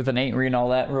hit somebody with an 8 and all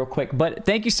that real quick. But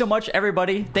thank you so much,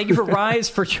 everybody. Thank you for Rise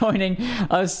for joining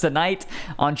us tonight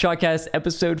on Shotcast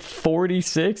episode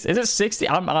 46. Is it 60?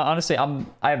 Honestly,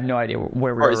 I have no idea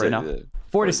where we are right now.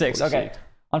 46. Okay.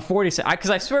 On 46, because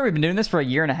I swear we've been doing this for a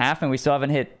year and a half and we still haven't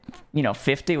hit,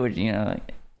 50, which,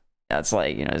 that's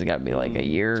like, it's got to be like a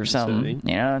year or something.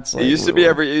 It's like, it used to be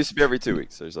every 2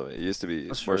 weeks or something. It used to be.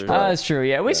 That's true.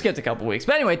 Yeah, we skipped a couple weeks.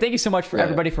 But anyway, thank you so much for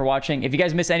everybody for watching. If you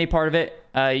guys miss any part of it,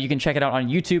 you can check it out on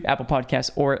YouTube, Apple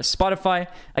Podcasts, or Spotify.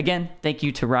 Again, thank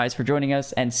you to Rise for joining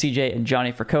us and CJ and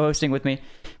Johnny for co-hosting with me.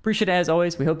 Appreciate it as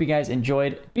always. We hope you guys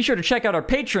enjoyed. Be sure to check out our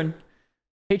Patreon,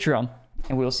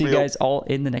 and we will see you guys all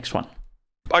in the next one.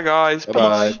 Bye, guys.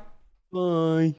 Bye. Bye.